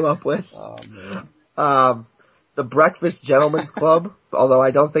I came up with. Oh man. The Breakfast Gentleman's Club, although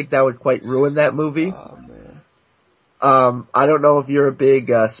I don't think that would quite ruin that movie. Oh man. I don't know if you're a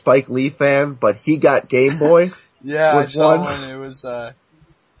big Spike Lee fan, but He Got Game Boy. Yeah, I saw one. It was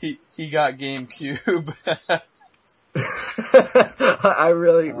he got GameCube. I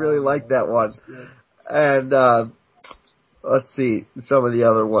really like that one. And let's see some of the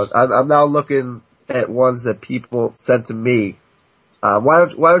other ones. I'm now looking at ones that people sent to me. Why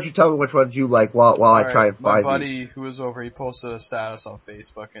don't you tell me which ones you like while I try and find my buddy who was over, he posted a status on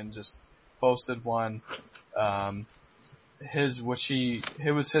Facebook and just posted one. It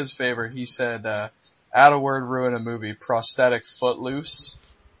was his favorite. He said, add a word, ruin a movie, prosthetic footloose,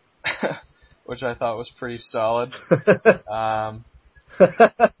 which I thought was pretty solid.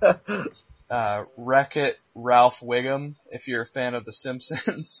 Wreck-It Ralph Wiggum, if you're a fan of The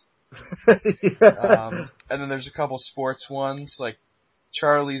Simpsons. And then there's a couple sports ones, like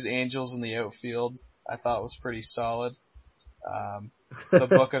Charlie's Angels in the Outfield, I thought was pretty solid. The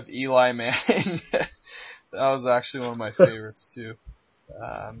Book of Eli Manning, that was actually one of my favorites too.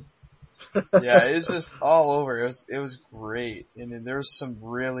 Yeah, it's just all over. It was great. I mean, there was some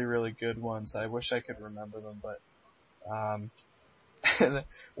really, really good ones. I wish I could remember them, but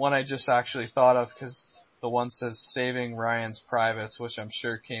one I just actually thought of because the one says Saving Ryan's Privates, which I'm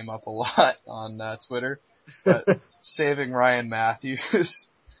sure came up a lot on Twitter. But Saving Ryan Matthews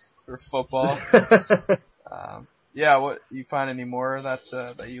for football. Yeah, what you find any more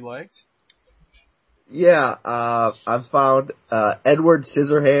that you liked? Yeah, I've found Edward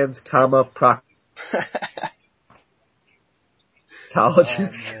Scissorhands,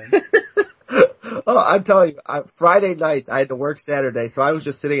 proctologist. Oh, I'm telling you, Friday night I had to work Saturday, so I was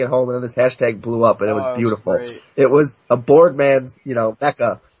just sitting at home and then this hashtag blew up and it was beautiful. It was a bored man's,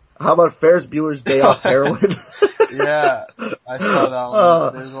 Mecca. How about Ferris Bueller's Day Off Heroin? Yeah, I saw that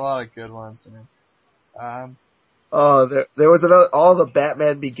one. There's a lot of good ones. Man. There was all the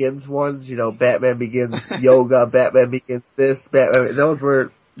Batman Begins ones, Batman Begins Yoga, Batman Begins this, Batman,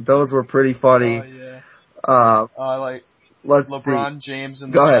 those were pretty funny. Oh, yeah. I like LeBron James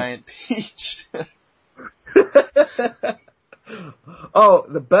and the Giant Peach. Oh,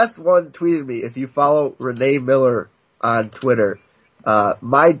 the best one tweeted me, if you follow Renee Miller on Twitter,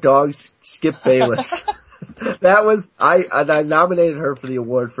 my dog Skip Bayless. That was, I nominated her for the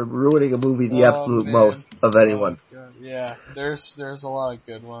award for ruining a movie the absolute most of anyone. Yeah, there's a lot of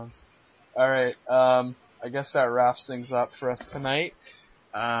good ones. Alright, I guess that wraps things up for us tonight.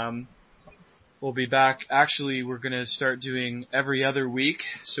 We'll be back. Actually, we're gonna start doing every other week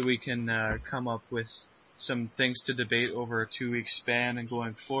so we can, come up with some things to debate over a 2-week span and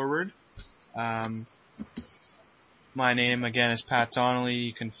going forward. My name again is Pat Donnelly.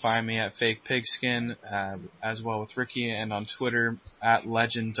 You can find me at Fake Pigskin, as well with Ricky, and on Twitter at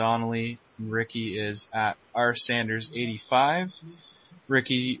Legend Donnelly. And Ricky is at rsanders85.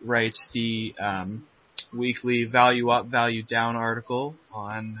 Ricky writes the weekly Value Up, Value Down article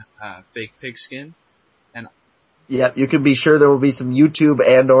on Fake Pigskin. And yeah, you can be sure there will be some YouTube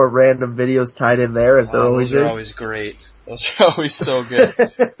and or random videos tied in there, as there always is. Those are always great. Those are always so good.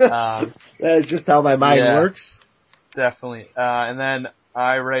 That's just how my mind works. Definitely. And then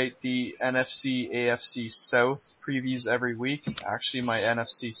I write the NFC, AFC South previews every week. Actually, my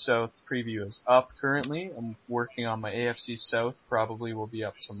NFC South preview is up currently. I'm working on my AFC South, probably will be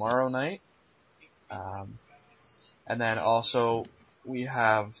up tomorrow night. And then also we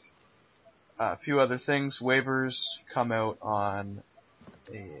have a few other things. Waivers come out on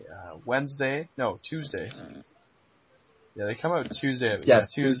a Tuesday. Yeah, they come out Tuesday.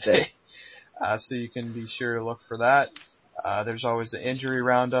 Yes, Tuesday. So you can be sure to look for that. There's always the injury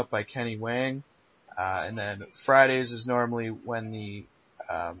roundup by Kenny Wang. And then Fridays is normally when the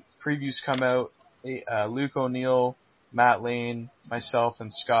previews come out. Luke O'Neill, Matt Lane, myself,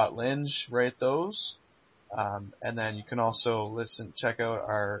 and Scott Lynch write those. And then you can also check out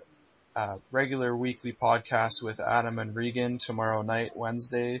our regular weekly podcast with Adam and Regan tomorrow night,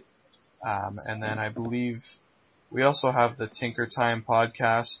 Wednesday. And then I believe we also have the Tinker Time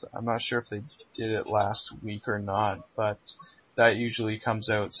podcast. I'm not sure if they did it last week or not, but that usually comes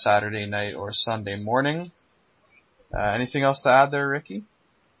out Saturday night or Sunday morning. Anything else to add there, Ricky?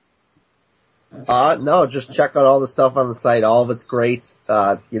 No, just check out all the stuff on the site. All of it's great.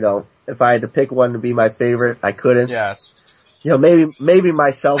 If I had to pick one to be my favorite, I couldn't. Yeah, it's... maybe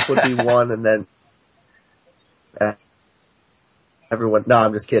myself would be one, and then everyone. No,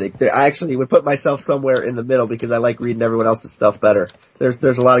 I'm just kidding. I actually would put myself somewhere in the middle because I like reading everyone else's stuff better. There's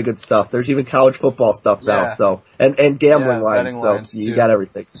a lot of good stuff. There's even college football stuff now, so and gambling lines. So you got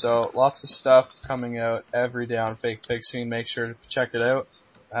everything. So lots of stuff coming out every day on Fake Pigskin. Make sure to check it out.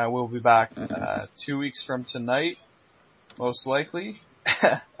 We'll be back 2 weeks from tonight, most likely,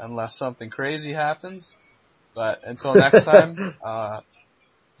 unless something crazy happens. But until next time,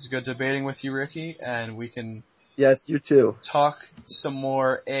 it's good debating with you, Ricky, and we can yes, you too. Talk some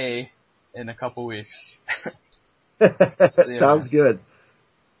more in a couple weeks. Sounds good.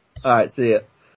 All right, see ya.